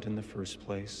summoned in the first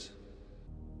place?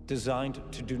 Designed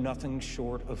to do nothing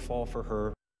short of fall for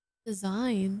her?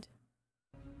 Designed?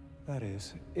 That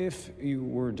is, if you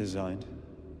were designed.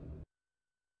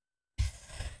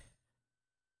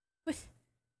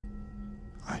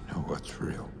 I know what's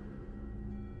real.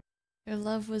 Your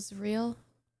love was real?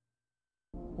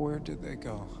 Where did they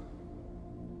go?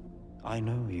 I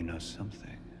know you know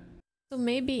something. So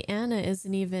maybe Anna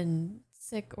isn't even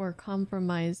sick or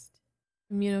compromised.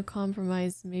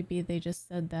 Immunocompromised. Maybe they just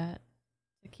said that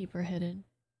to keep her hidden.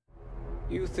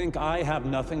 You think I have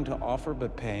nothing to offer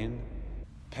but pain?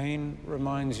 Pain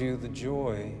reminds you the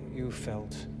joy you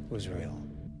felt was real.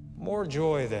 More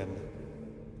joy than...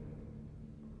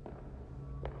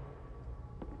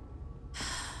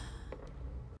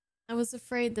 I was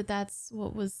afraid that that's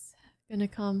what was gonna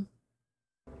come.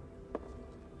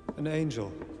 An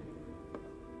angel.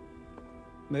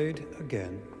 Made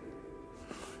again.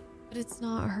 But it's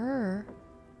not her.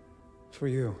 For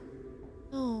you.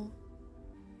 No.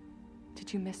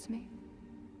 Did you miss me?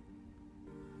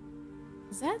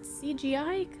 Is that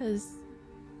CGI? Cause...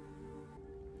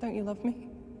 Don't you love me?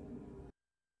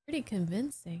 Pretty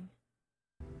convincing.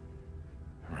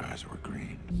 Her eyes were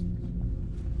green.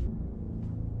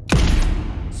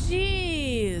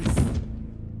 Jeez!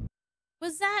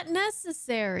 Was that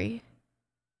necessary?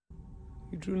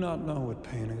 You do not know what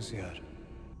pain is yet.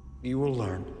 You will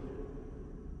learn.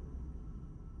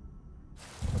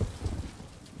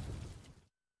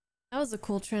 That was a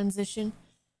cool transition.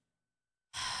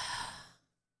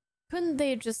 Couldn't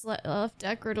they have just left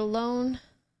Deckard alone?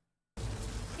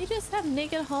 They just have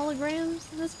naked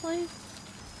holograms in this place?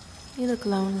 You look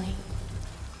lonely.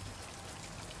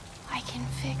 I can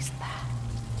fix that.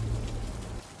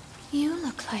 You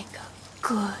look like a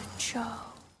good Joe.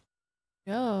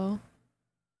 Joe?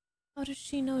 How does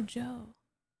she know Joe?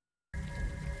 I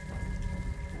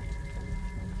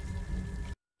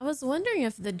was wondering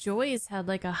if the Joys had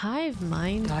like a hive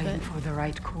mind, Dying for the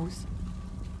right cause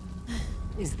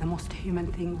is the most human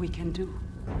thing we can do.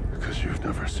 Because you've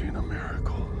never seen a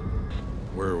miracle.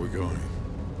 Where are we going?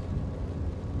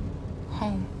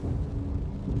 Home.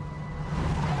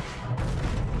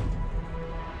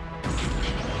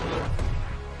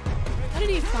 How did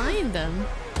he find them?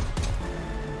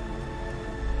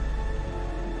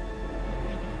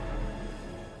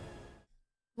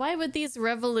 Why would these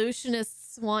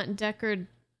revolutionists want Deckard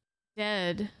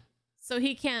dead? So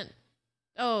he can't...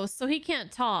 Oh, so he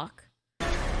can't talk.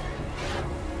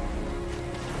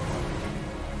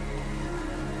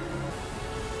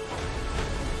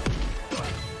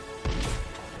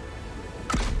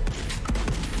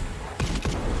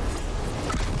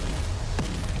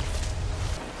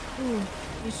 Ooh,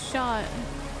 he's shot.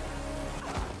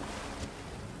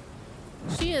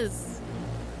 She is...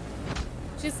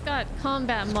 She's got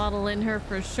combat model in her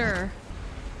for sure.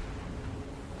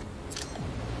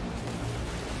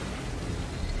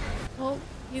 Oh,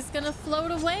 he's gonna float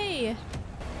away.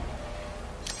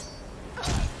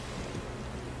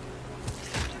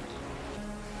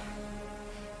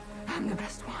 I'm the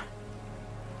best one.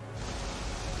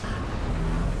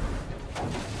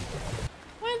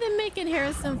 Why are they making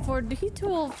Harrison Ford? He's too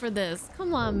old for this.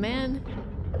 Come on, man.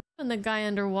 Putting the guy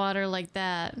underwater like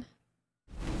that.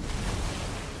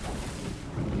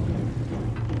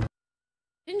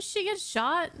 Didn't she get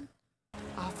shot?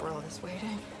 Off-world is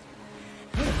waiting.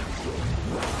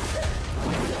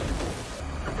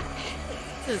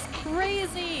 This is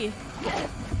crazy.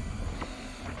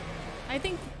 I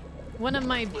think one of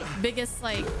my biggest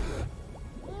like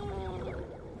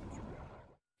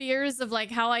fears of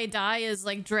like how I die is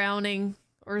like drowning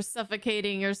or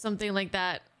suffocating or something like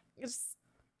that. This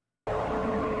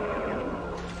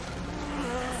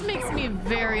makes me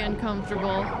very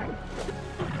uncomfortable.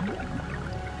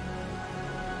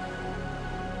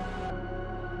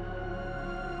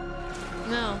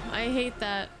 No, I hate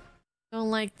that. Don't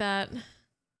like that.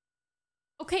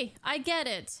 Okay, I get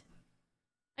it.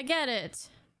 I get it.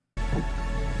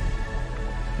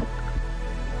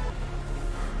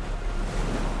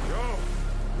 Joe!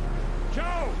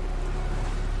 Joe!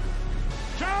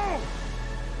 Joe!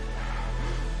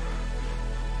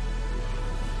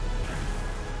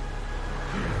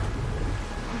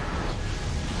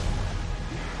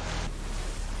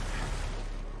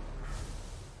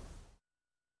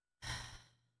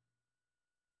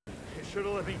 You should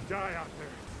have let me die out there.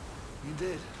 You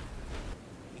did.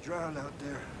 You drowned out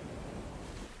there.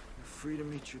 You're free to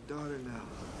meet your daughter now.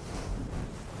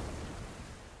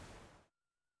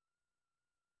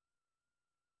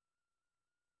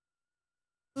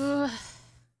 Ugh.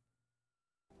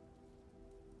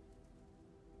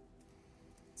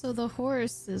 So the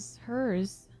horse is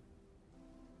hers.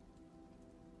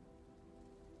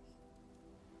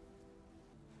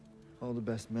 All the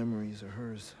best memories are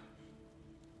hers.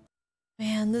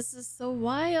 Man, this is so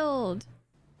wild.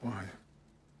 Why?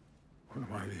 What am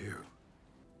I to you?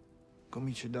 Go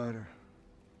meet your daughter.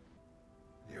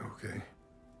 You okay?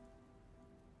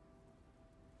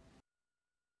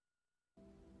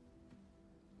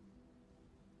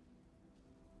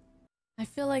 I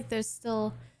feel like there's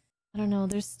still, I don't know,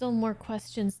 there's still more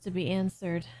questions to be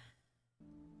answered.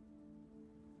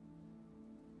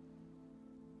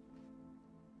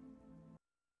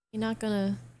 He not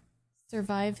gonna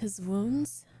survive his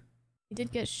wounds? He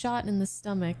did get shot in the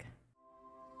stomach.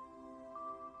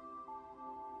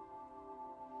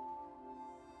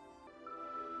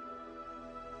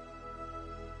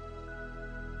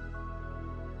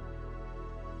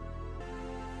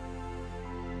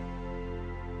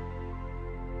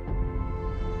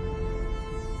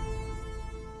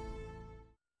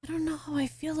 I don't know how I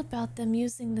feel about them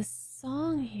using this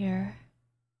song here.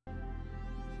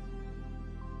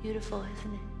 Beautiful,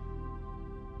 isn't it?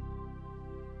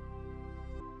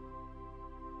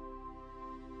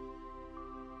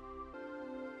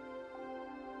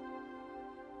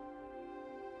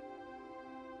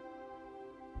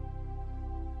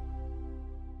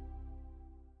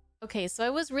 Okay, so I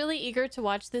was really eager to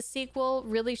watch this sequel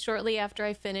really shortly after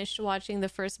I finished watching the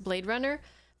first Blade Runner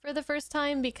for the first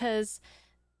time because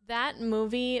that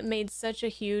movie made such a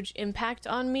huge impact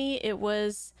on me. It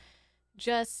was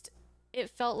just, it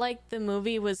felt like the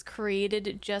movie was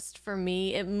created just for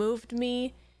me. It moved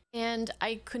me and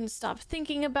I couldn't stop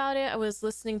thinking about it. I was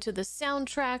listening to the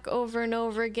soundtrack over and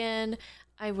over again.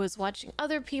 I was watching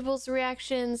other people's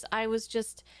reactions. I was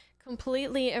just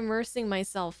completely immersing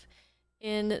myself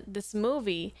in this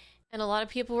movie, and a lot of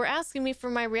people were asking me for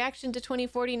my reaction to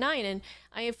 2049, and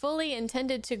I fully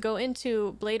intended to go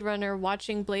into Blade Runner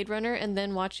watching Blade Runner and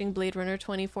then watching Blade Runner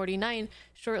 2049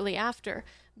 shortly after.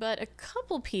 But a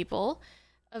couple people,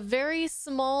 a very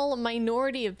small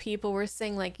minority of people, were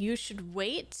saying like, you should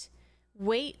wait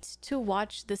to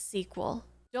watch the sequel.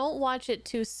 Don't watch it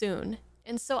too soon.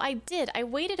 And so I did. I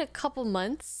waited a couple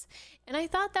months and I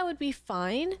thought that would be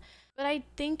fine, but I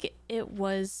think it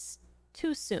was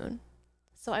too soon.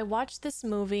 So I watched this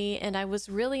movie and I was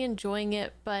really enjoying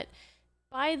it, but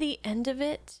by the end of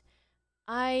it,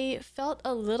 I felt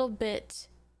a little bit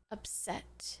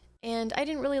upset. And I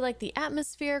didn't really like the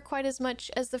atmosphere quite as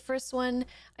much as the first one.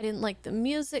 I didn't like the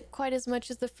music quite as much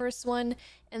as the first one.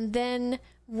 And then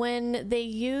when they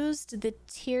used the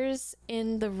Tears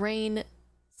in the Rain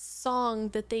song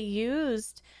that they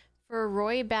used for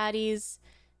Roy Batty's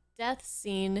death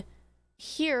scene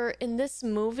here in this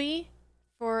movie,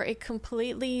 for a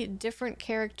completely different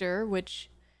character, which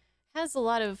has a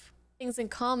lot of things in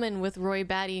common with Roy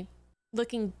Batty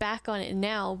looking back on it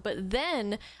now, but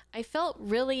then I felt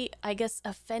really, I guess,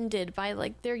 offended by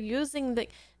like they're using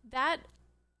that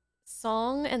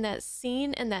song and that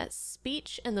scene and that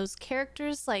speech and those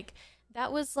characters, like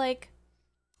that was like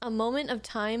a moment of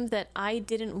time that I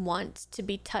didn't want to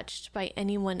be touched by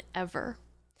anyone ever.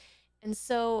 And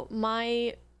so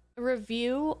my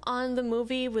review on the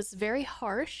movie was very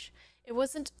harsh. It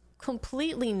wasn't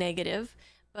completely negative,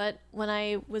 but when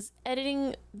I was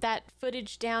editing that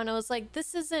footage down, I was like,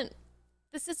 this isn't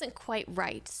quite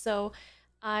right. So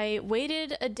I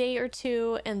waited a day or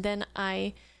two and then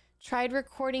I tried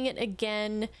recording it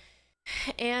again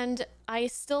And I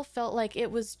still felt like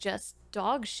it was just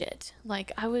dog shit.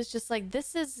 Like, I was just like,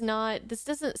 this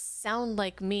doesn't sound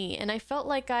like me. And I felt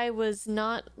like I was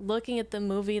not looking at the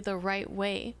movie the right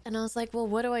way. And I was like, well,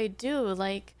 what do I do?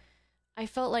 Like, I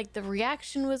felt like the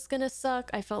reaction was gonna suck.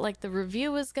 I felt like the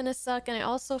review was gonna suck. And I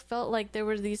also felt like there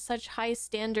were these such high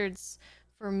standards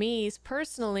for me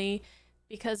personally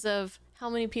because of how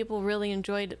many people really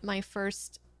enjoyed my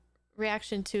first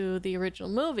reaction to the original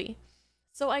movie.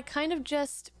 So I kind of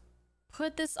just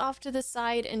put this off to the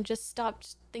side and just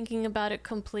stopped thinking about it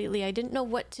completely. I didn't know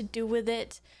what to do with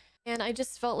it. And I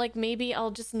just felt like maybe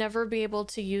I'll just never be able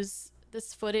to use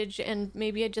this footage, and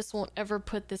maybe I just won't ever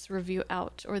put this review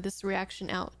out or this reaction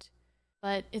out.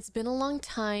 But it's been a long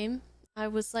time. I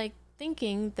was like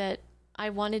thinking that I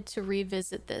wanted to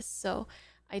revisit this. So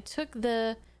I took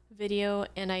the video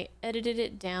and I edited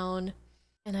it down,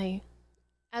 and I,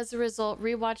 as a result,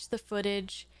 rewatched the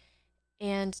footage.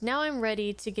 And now I'm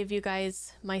ready to give you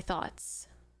guys my thoughts.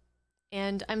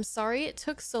 And I'm sorry it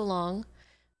took so long,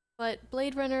 but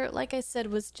Blade Runner, like I said,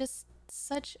 was just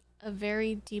such a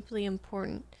very deeply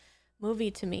important movie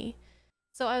to me.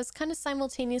 So I was kind of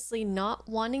simultaneously not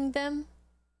wanting them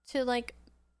to like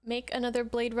make another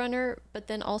Blade Runner, but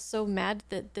then also mad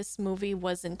that this movie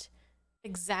wasn't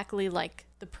exactly like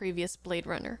the previous Blade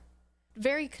Runner.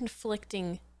 Very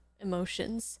conflicting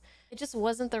emotions. It just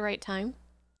wasn't the right time.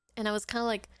 And I was kind of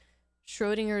like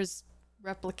Schrodinger's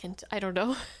replicant. I don't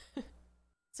know.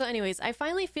 So anyways, I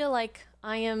finally feel like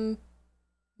I am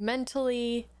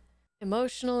mentally,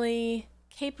 emotionally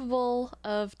capable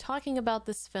of talking about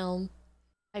this film.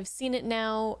 I've seen it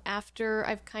now after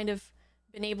I've kind of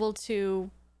been able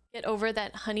to get over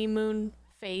that honeymoon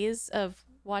phase of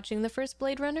watching the first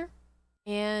Blade Runner.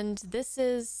 And this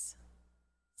is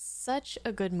such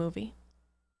a good movie.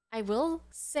 I will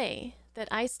say that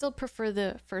I still prefer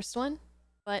the first one,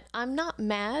 but I'm not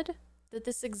mad that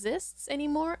this exists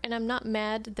anymore, and I'm not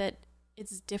mad that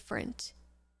it's different.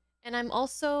 And I'm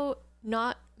also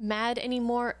not mad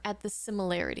anymore at the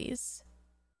similarities.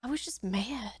 I was just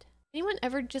mad. Anyone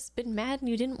ever just been mad and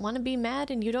you didn't want to be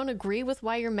mad and you don't agree with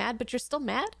why you're mad, but you're still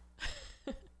mad?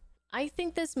 I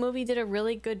think this movie did a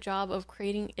really good job of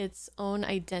creating its own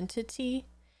identity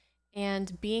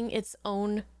and being its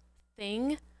own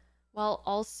thing, while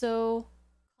also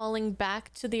calling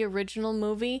back to the original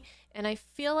movie, and I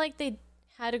feel like they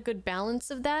had a good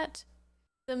balance of that.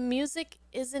 The music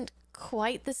isn't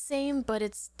quite the same, but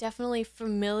it's definitely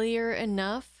familiar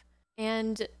enough,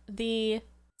 and the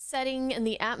setting and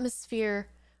the atmosphere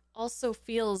also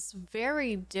feels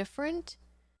very different,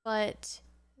 but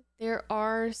there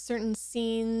are certain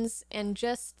scenes and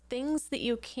just things that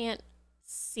you can't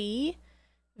see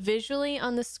visually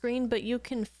on the screen, but you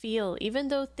can feel. Even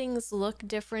though things look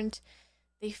different,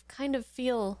 they kind of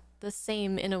feel the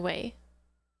same in a way.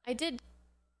 I did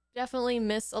definitely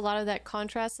miss a lot of that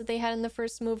contrast that they had in the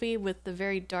first movie with the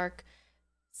very dark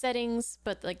settings,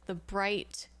 but like the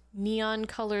bright neon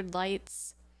colored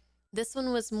lights. This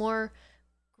one was more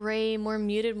gray, more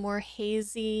muted, more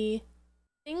hazy.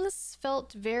 Things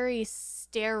felt very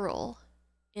sterile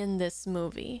in this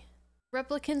movie.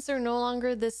 Replicants are no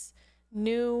longer this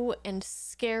new and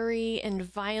scary and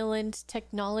violent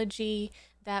technology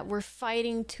that we're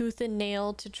fighting tooth and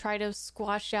nail to try to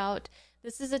squash out.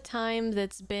 This is a time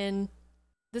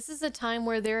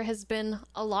where there has been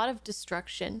a lot of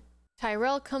destruction.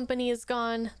 Tyrell Company is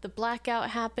gone, the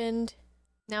blackout happened.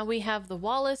 Now we have the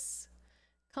Wallace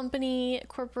Company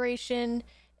Corporation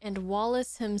and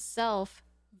Wallace himself.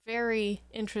 Very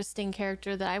interesting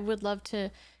character that I would love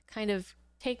to kind of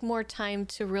take more time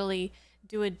to really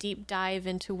do a deep dive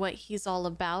into what he's all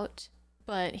about.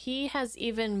 But he has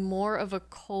even more of a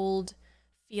cold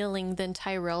feeling than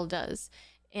Tyrell does.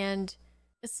 And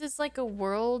this is like a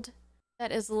world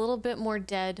that is a little bit more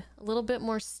dead, a little bit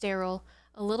more sterile,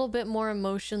 a little bit more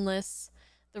emotionless.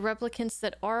 The replicants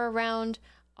that are around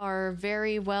are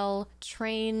very well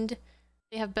trained.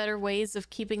 They have better ways of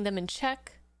keeping them in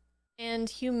check. And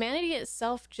humanity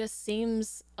itself just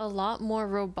seems a lot more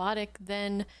robotic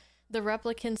than the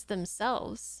replicants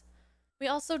themselves. We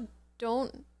also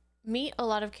don't meet a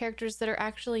lot of characters that are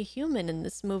actually human in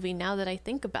this movie now that I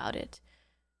think about it.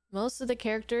 Most of the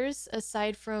characters,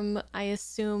 aside from, I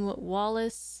assume,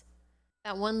 Wallace,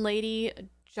 that one lady,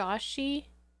 Joshi,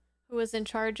 who was in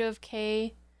charge of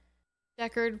Kay,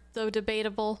 Deckard, though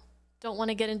debatable, don't want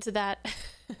to get into that.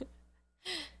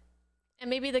 And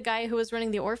maybe the guy who was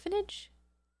running the orphanage?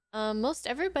 Most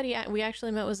everybody we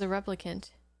actually met was a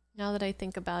replicant, now that I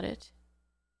think about it.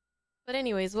 But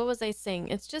anyways, what was I saying?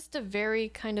 It's just a very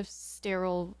kind of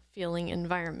sterile feeling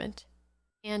environment.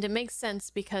 And it makes sense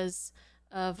because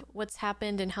of what's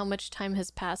happened and how much time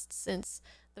has passed since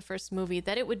the first movie,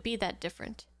 that it would be that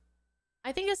different.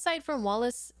 I think aside from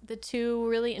Wallace, the two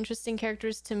really interesting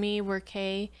characters to me were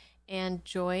Kay and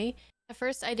Joy. At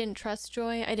first, I didn't trust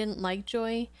Joy. I didn't like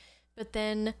Joy. But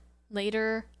then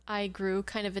later, I grew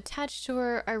kind of attached to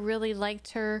her. I really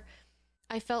liked her.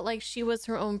 I felt like she was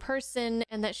her own person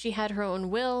and that she had her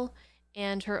own will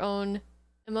and her own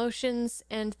emotions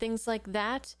and things like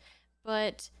that.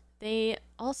 But they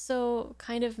also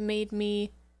kind of made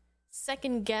me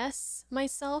second guess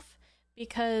myself,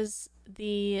 because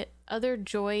the other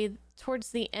Joy,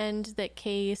 towards the end that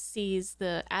Kay sees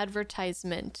the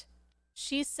advertisement,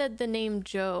 she said the name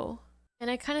Joe. And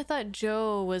I kind of thought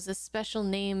Joe was a special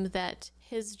name that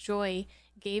his Joy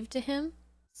gave to him.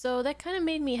 So that kind of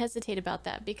made me hesitate about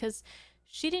that, because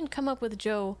she didn't come up with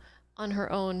Joe on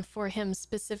her own for him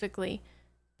specifically.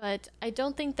 But I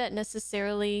don't think that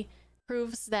necessarily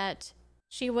proves that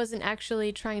she wasn't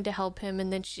actually trying to help him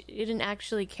and that she didn't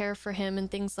actually care for him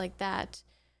and things like that.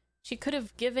 She could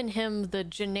have given him the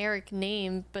generic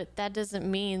name, but that doesn't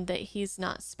mean that he's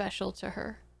not special to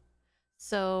her.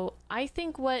 So I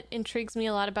think what intrigues me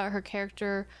a lot about her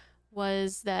character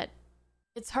was that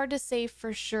it's hard to say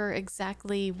for sure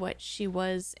exactly what she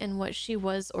was and what she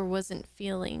was or wasn't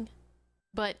feeling.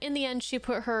 But in the end, she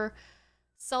put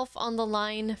herself on the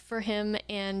line for him,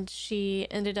 and she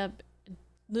ended up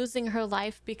losing her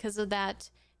life because of that.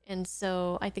 And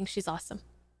so I think she's awesome.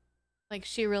 Like,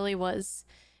 she really was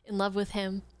in love with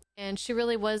him, and she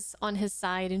really was on his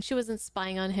side, and she wasn't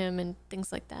spying on him and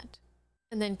things like that.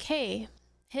 And then Kay,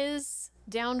 his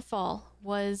downfall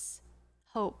was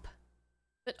hope.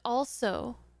 But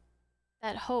also,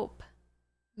 that hope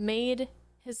made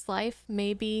his life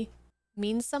maybe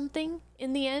mean something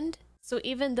in the end. So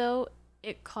even though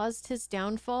it caused his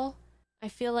downfall, I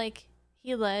feel like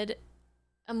he led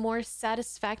a more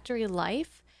satisfactory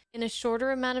life in a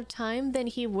shorter amount of time than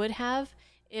he would have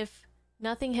if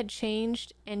nothing had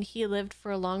changed and he lived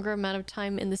for a longer amount of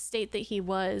time in the state that he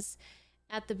was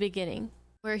at the beginning,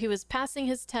 where he was passing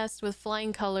his test with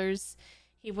flying colors.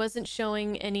 He wasn't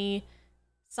showing any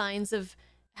signs of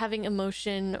having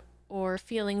emotion or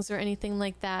feelings or anything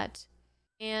like that.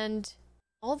 And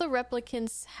all the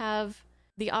replicants have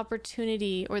the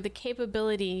opportunity or the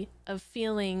capability of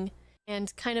feeling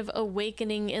and kind of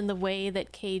awakening in the way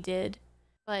that Kay did.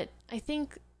 But I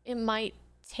think it might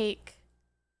take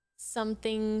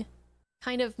something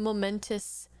kind of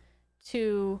momentous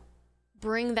to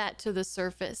bring that to the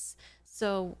surface.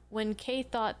 So when Kay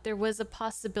thought there was a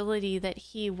possibility that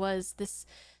he was this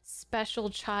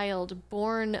special child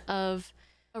born of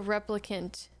a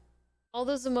replicant, all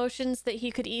those emotions that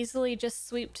he could easily just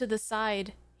sweep to the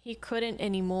side, he couldn't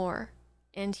anymore.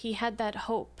 And he had that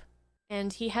hope.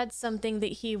 And he had something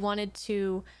that he wanted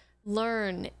to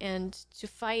learn and to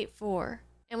fight for.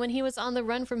 And when he was on the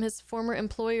run from his former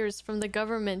employers, from the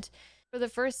government, for the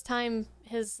first time,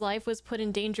 his life was put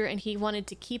in danger and he wanted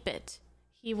to keep it.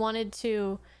 He wanted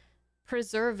to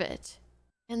preserve it.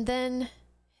 And then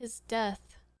his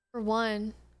death. For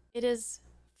one, it is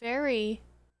very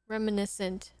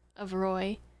reminiscent of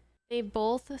Roy. They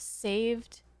both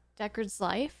saved Deckard's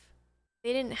life.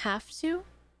 They didn't have to.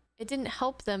 It didn't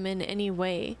help them in any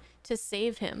way to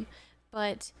save him,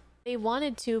 but they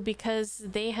wanted to because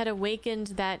they had awakened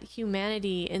that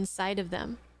humanity inside of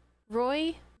them.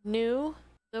 Roy knew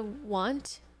the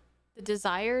want, the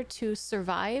desire to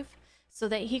survive so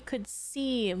that he could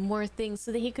see more things,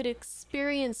 so that he could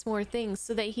experience more things,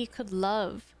 so that he could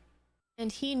love.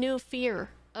 And he knew fear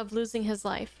of losing his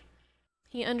life.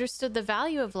 He understood the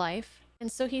value of life,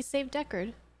 and so he saved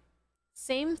Deckard.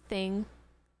 Same thing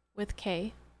with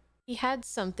Kay. He had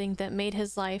something that made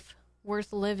his life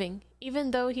worth living.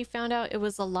 Even though he found out it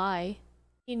was a lie,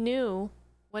 he knew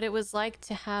what it was like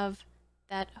to have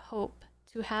that hope,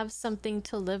 to have something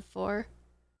to live for,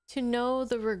 to know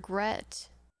the regret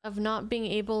of not being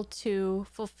able to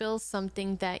fulfill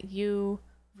something that you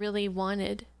really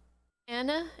wanted.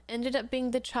 Anna ended up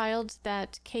being the child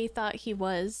that Kay thought he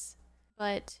was,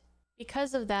 but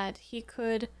because of that, he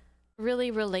could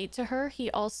really relate to her. He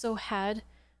also had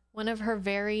one of her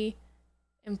very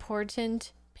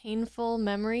important, painful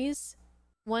memories,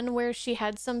 one where she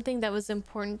had something that was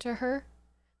important to her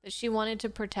that she wanted to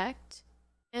protect,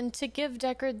 and to give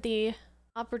Deckard the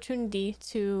opportunity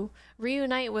to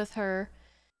reunite with her.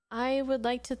 I would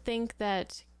like to think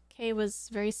that Kay was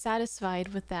very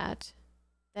satisfied with that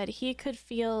he could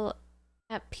feel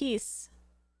at peace,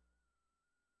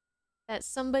 that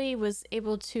somebody was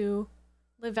able to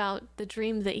live out the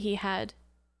dream that he had,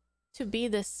 to be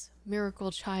this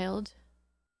miracle child,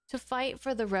 to fight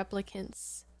for the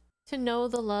replicants, to know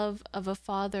the love of a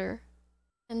father,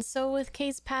 And so with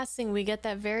Kay's passing, we get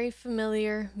that very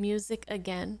familiar music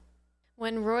again.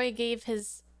 When Roy gave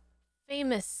his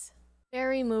famous,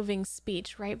 very moving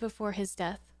speech right before his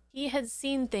death, he had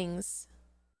seen things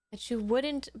that you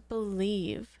wouldn't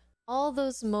believe. All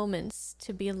those moments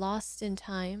to be lost in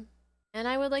time. And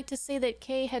I would like to say that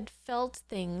Kay had felt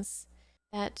things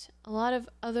that a lot of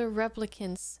other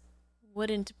replicants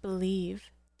wouldn't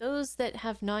believe. Those that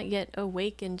have not yet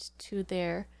awakened to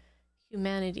their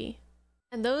humanity.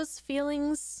 And those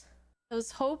feelings,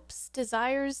 those hopes,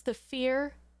 desires, the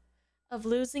fear of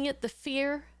losing it, the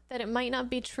fear that it might not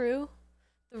be true,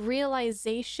 the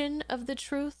realization of the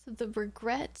truth, the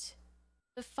regret,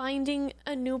 the finding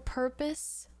a new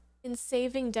purpose in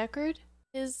saving Deckard,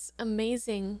 his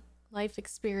amazing life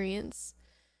experience,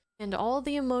 and all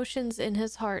the emotions in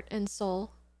his heart and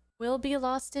soul will be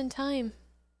lost in time,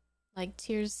 like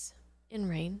tears in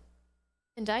rain.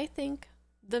 And I think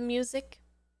the music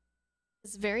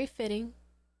is very fitting,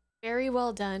 very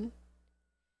well done,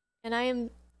 and I am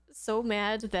so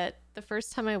mad that the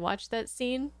first time I watched that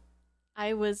scene,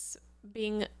 I was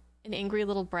being an angry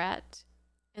little brat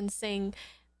and saying,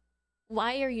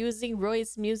 why are you using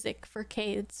Roy's music for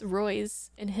Kay? It's Roy's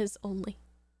and his only.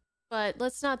 But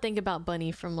let's not think about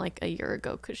Bunny from like a year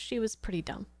ago, because she was pretty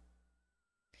dumb.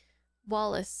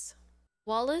 Wallace.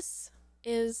 Wallace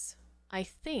is, I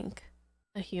think,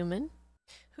 a human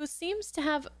who seems to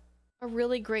have a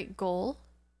really great goal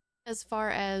as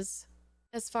far as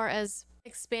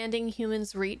expanding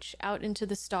humans' reach out into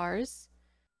the stars,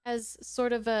 as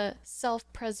sort of a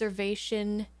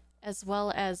self-preservation as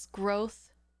well as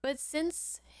growth. But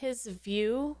since his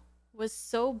view was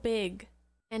so big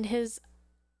and his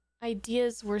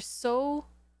ideas were so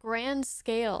grand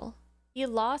scale, he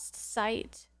lost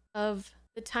sight of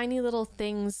the tiny little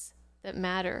things that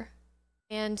matter.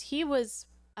 And he was,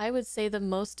 I would say, the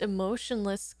most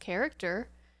emotionless character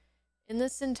in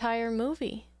this entire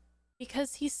movie,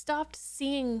 because he stopped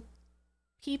seeing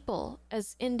people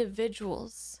as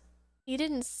individuals. He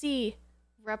didn't see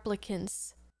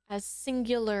replicants as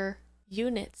singular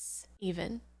units,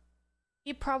 even.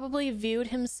 He probably viewed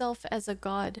himself as a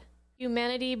god,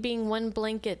 humanity being one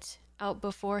blanket out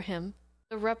before him,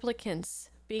 the replicants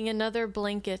being another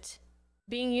blanket,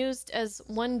 being used as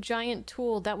one giant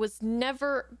tool that was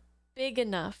never big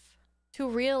enough to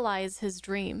realize his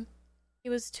dream. He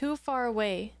was too far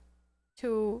away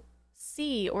to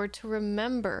see or to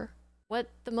remember what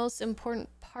the most important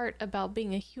part about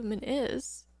being a human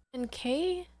is. And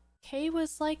Kay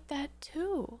was like that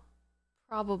too.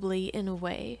 Probably, in a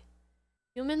way.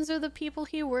 Humans are the people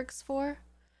he works for.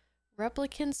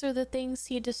 Replicants are the things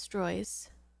he destroys.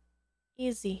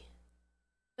 Easy.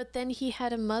 But then he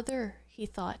had a mother, he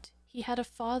thought. He had a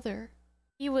father.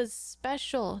 He was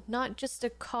special, not just a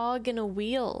cog in a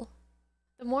wheel.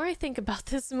 The more I think about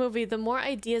this movie, the more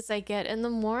ideas I get, and the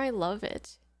more I love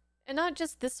it. And not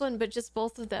just this one, but just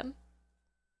both of them.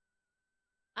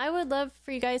 I would love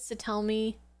for you guys to tell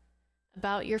me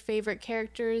about your favorite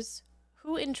characters.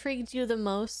 Who intrigued you the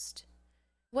most?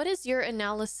 What is your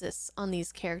analysis on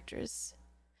these characters?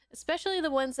 Especially the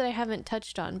ones that I haven't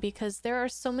touched on, because there are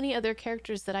so many other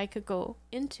characters that I could go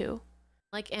into.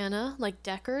 Like Anna, like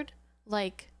Deckard,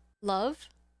 like Love.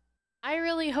 I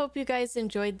really hope you guys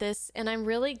enjoyed this, and I'm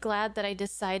really glad that I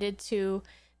decided to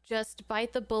just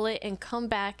bite the bullet and come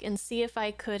back and see if I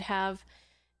could have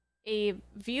a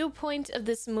viewpoint of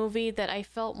this movie that I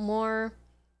felt more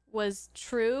was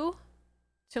true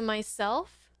to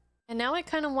myself. And now I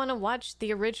kind of want to watch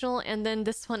the original and then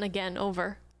this one again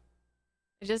over.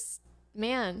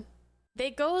 Man,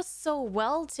 they go so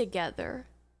well together.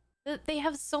 They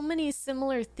have so many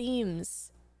similar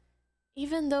themes.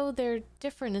 Even though they're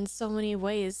different in so many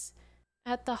ways,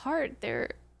 at the heart,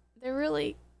 they're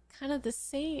really kind of the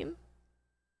same.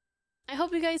 I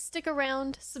hope you guys stick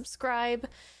around, subscribe,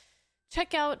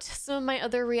 check out some of my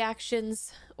other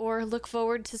reactions, or look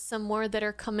forward to some more that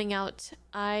are coming out.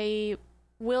 I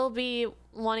will be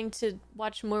wanting to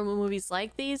watch more movies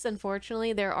like these.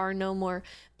 Unfortunately, there are no more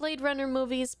Blade Runner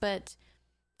movies, but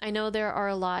I know there are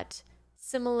a lot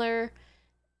similar.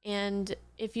 And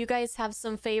if you guys have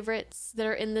some favorites that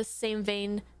are in this same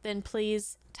vein, then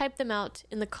please type them out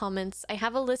in the comments. I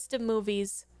have a list of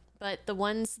movies, but the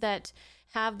ones that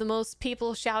have the most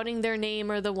people shouting their name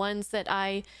are the ones that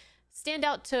I stand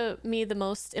out to me the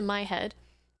most in my head.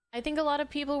 I think a lot of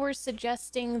people were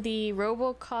suggesting the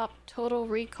RoboCop Total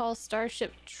Recall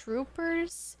Starship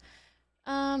Troopers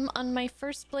on my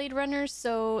first Blade Runner,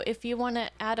 so if you want to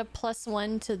add a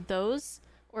 +1 to those,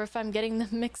 or if I'm getting them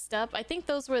mixed up, I think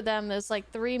those were them. There's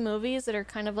like 3 movies that are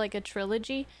kind of like a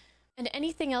trilogy, and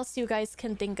anything else you guys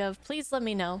can think of, please let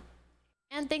me know.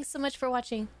 And thanks so much for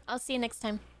watching. I'll see you next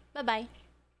time. Bye-bye.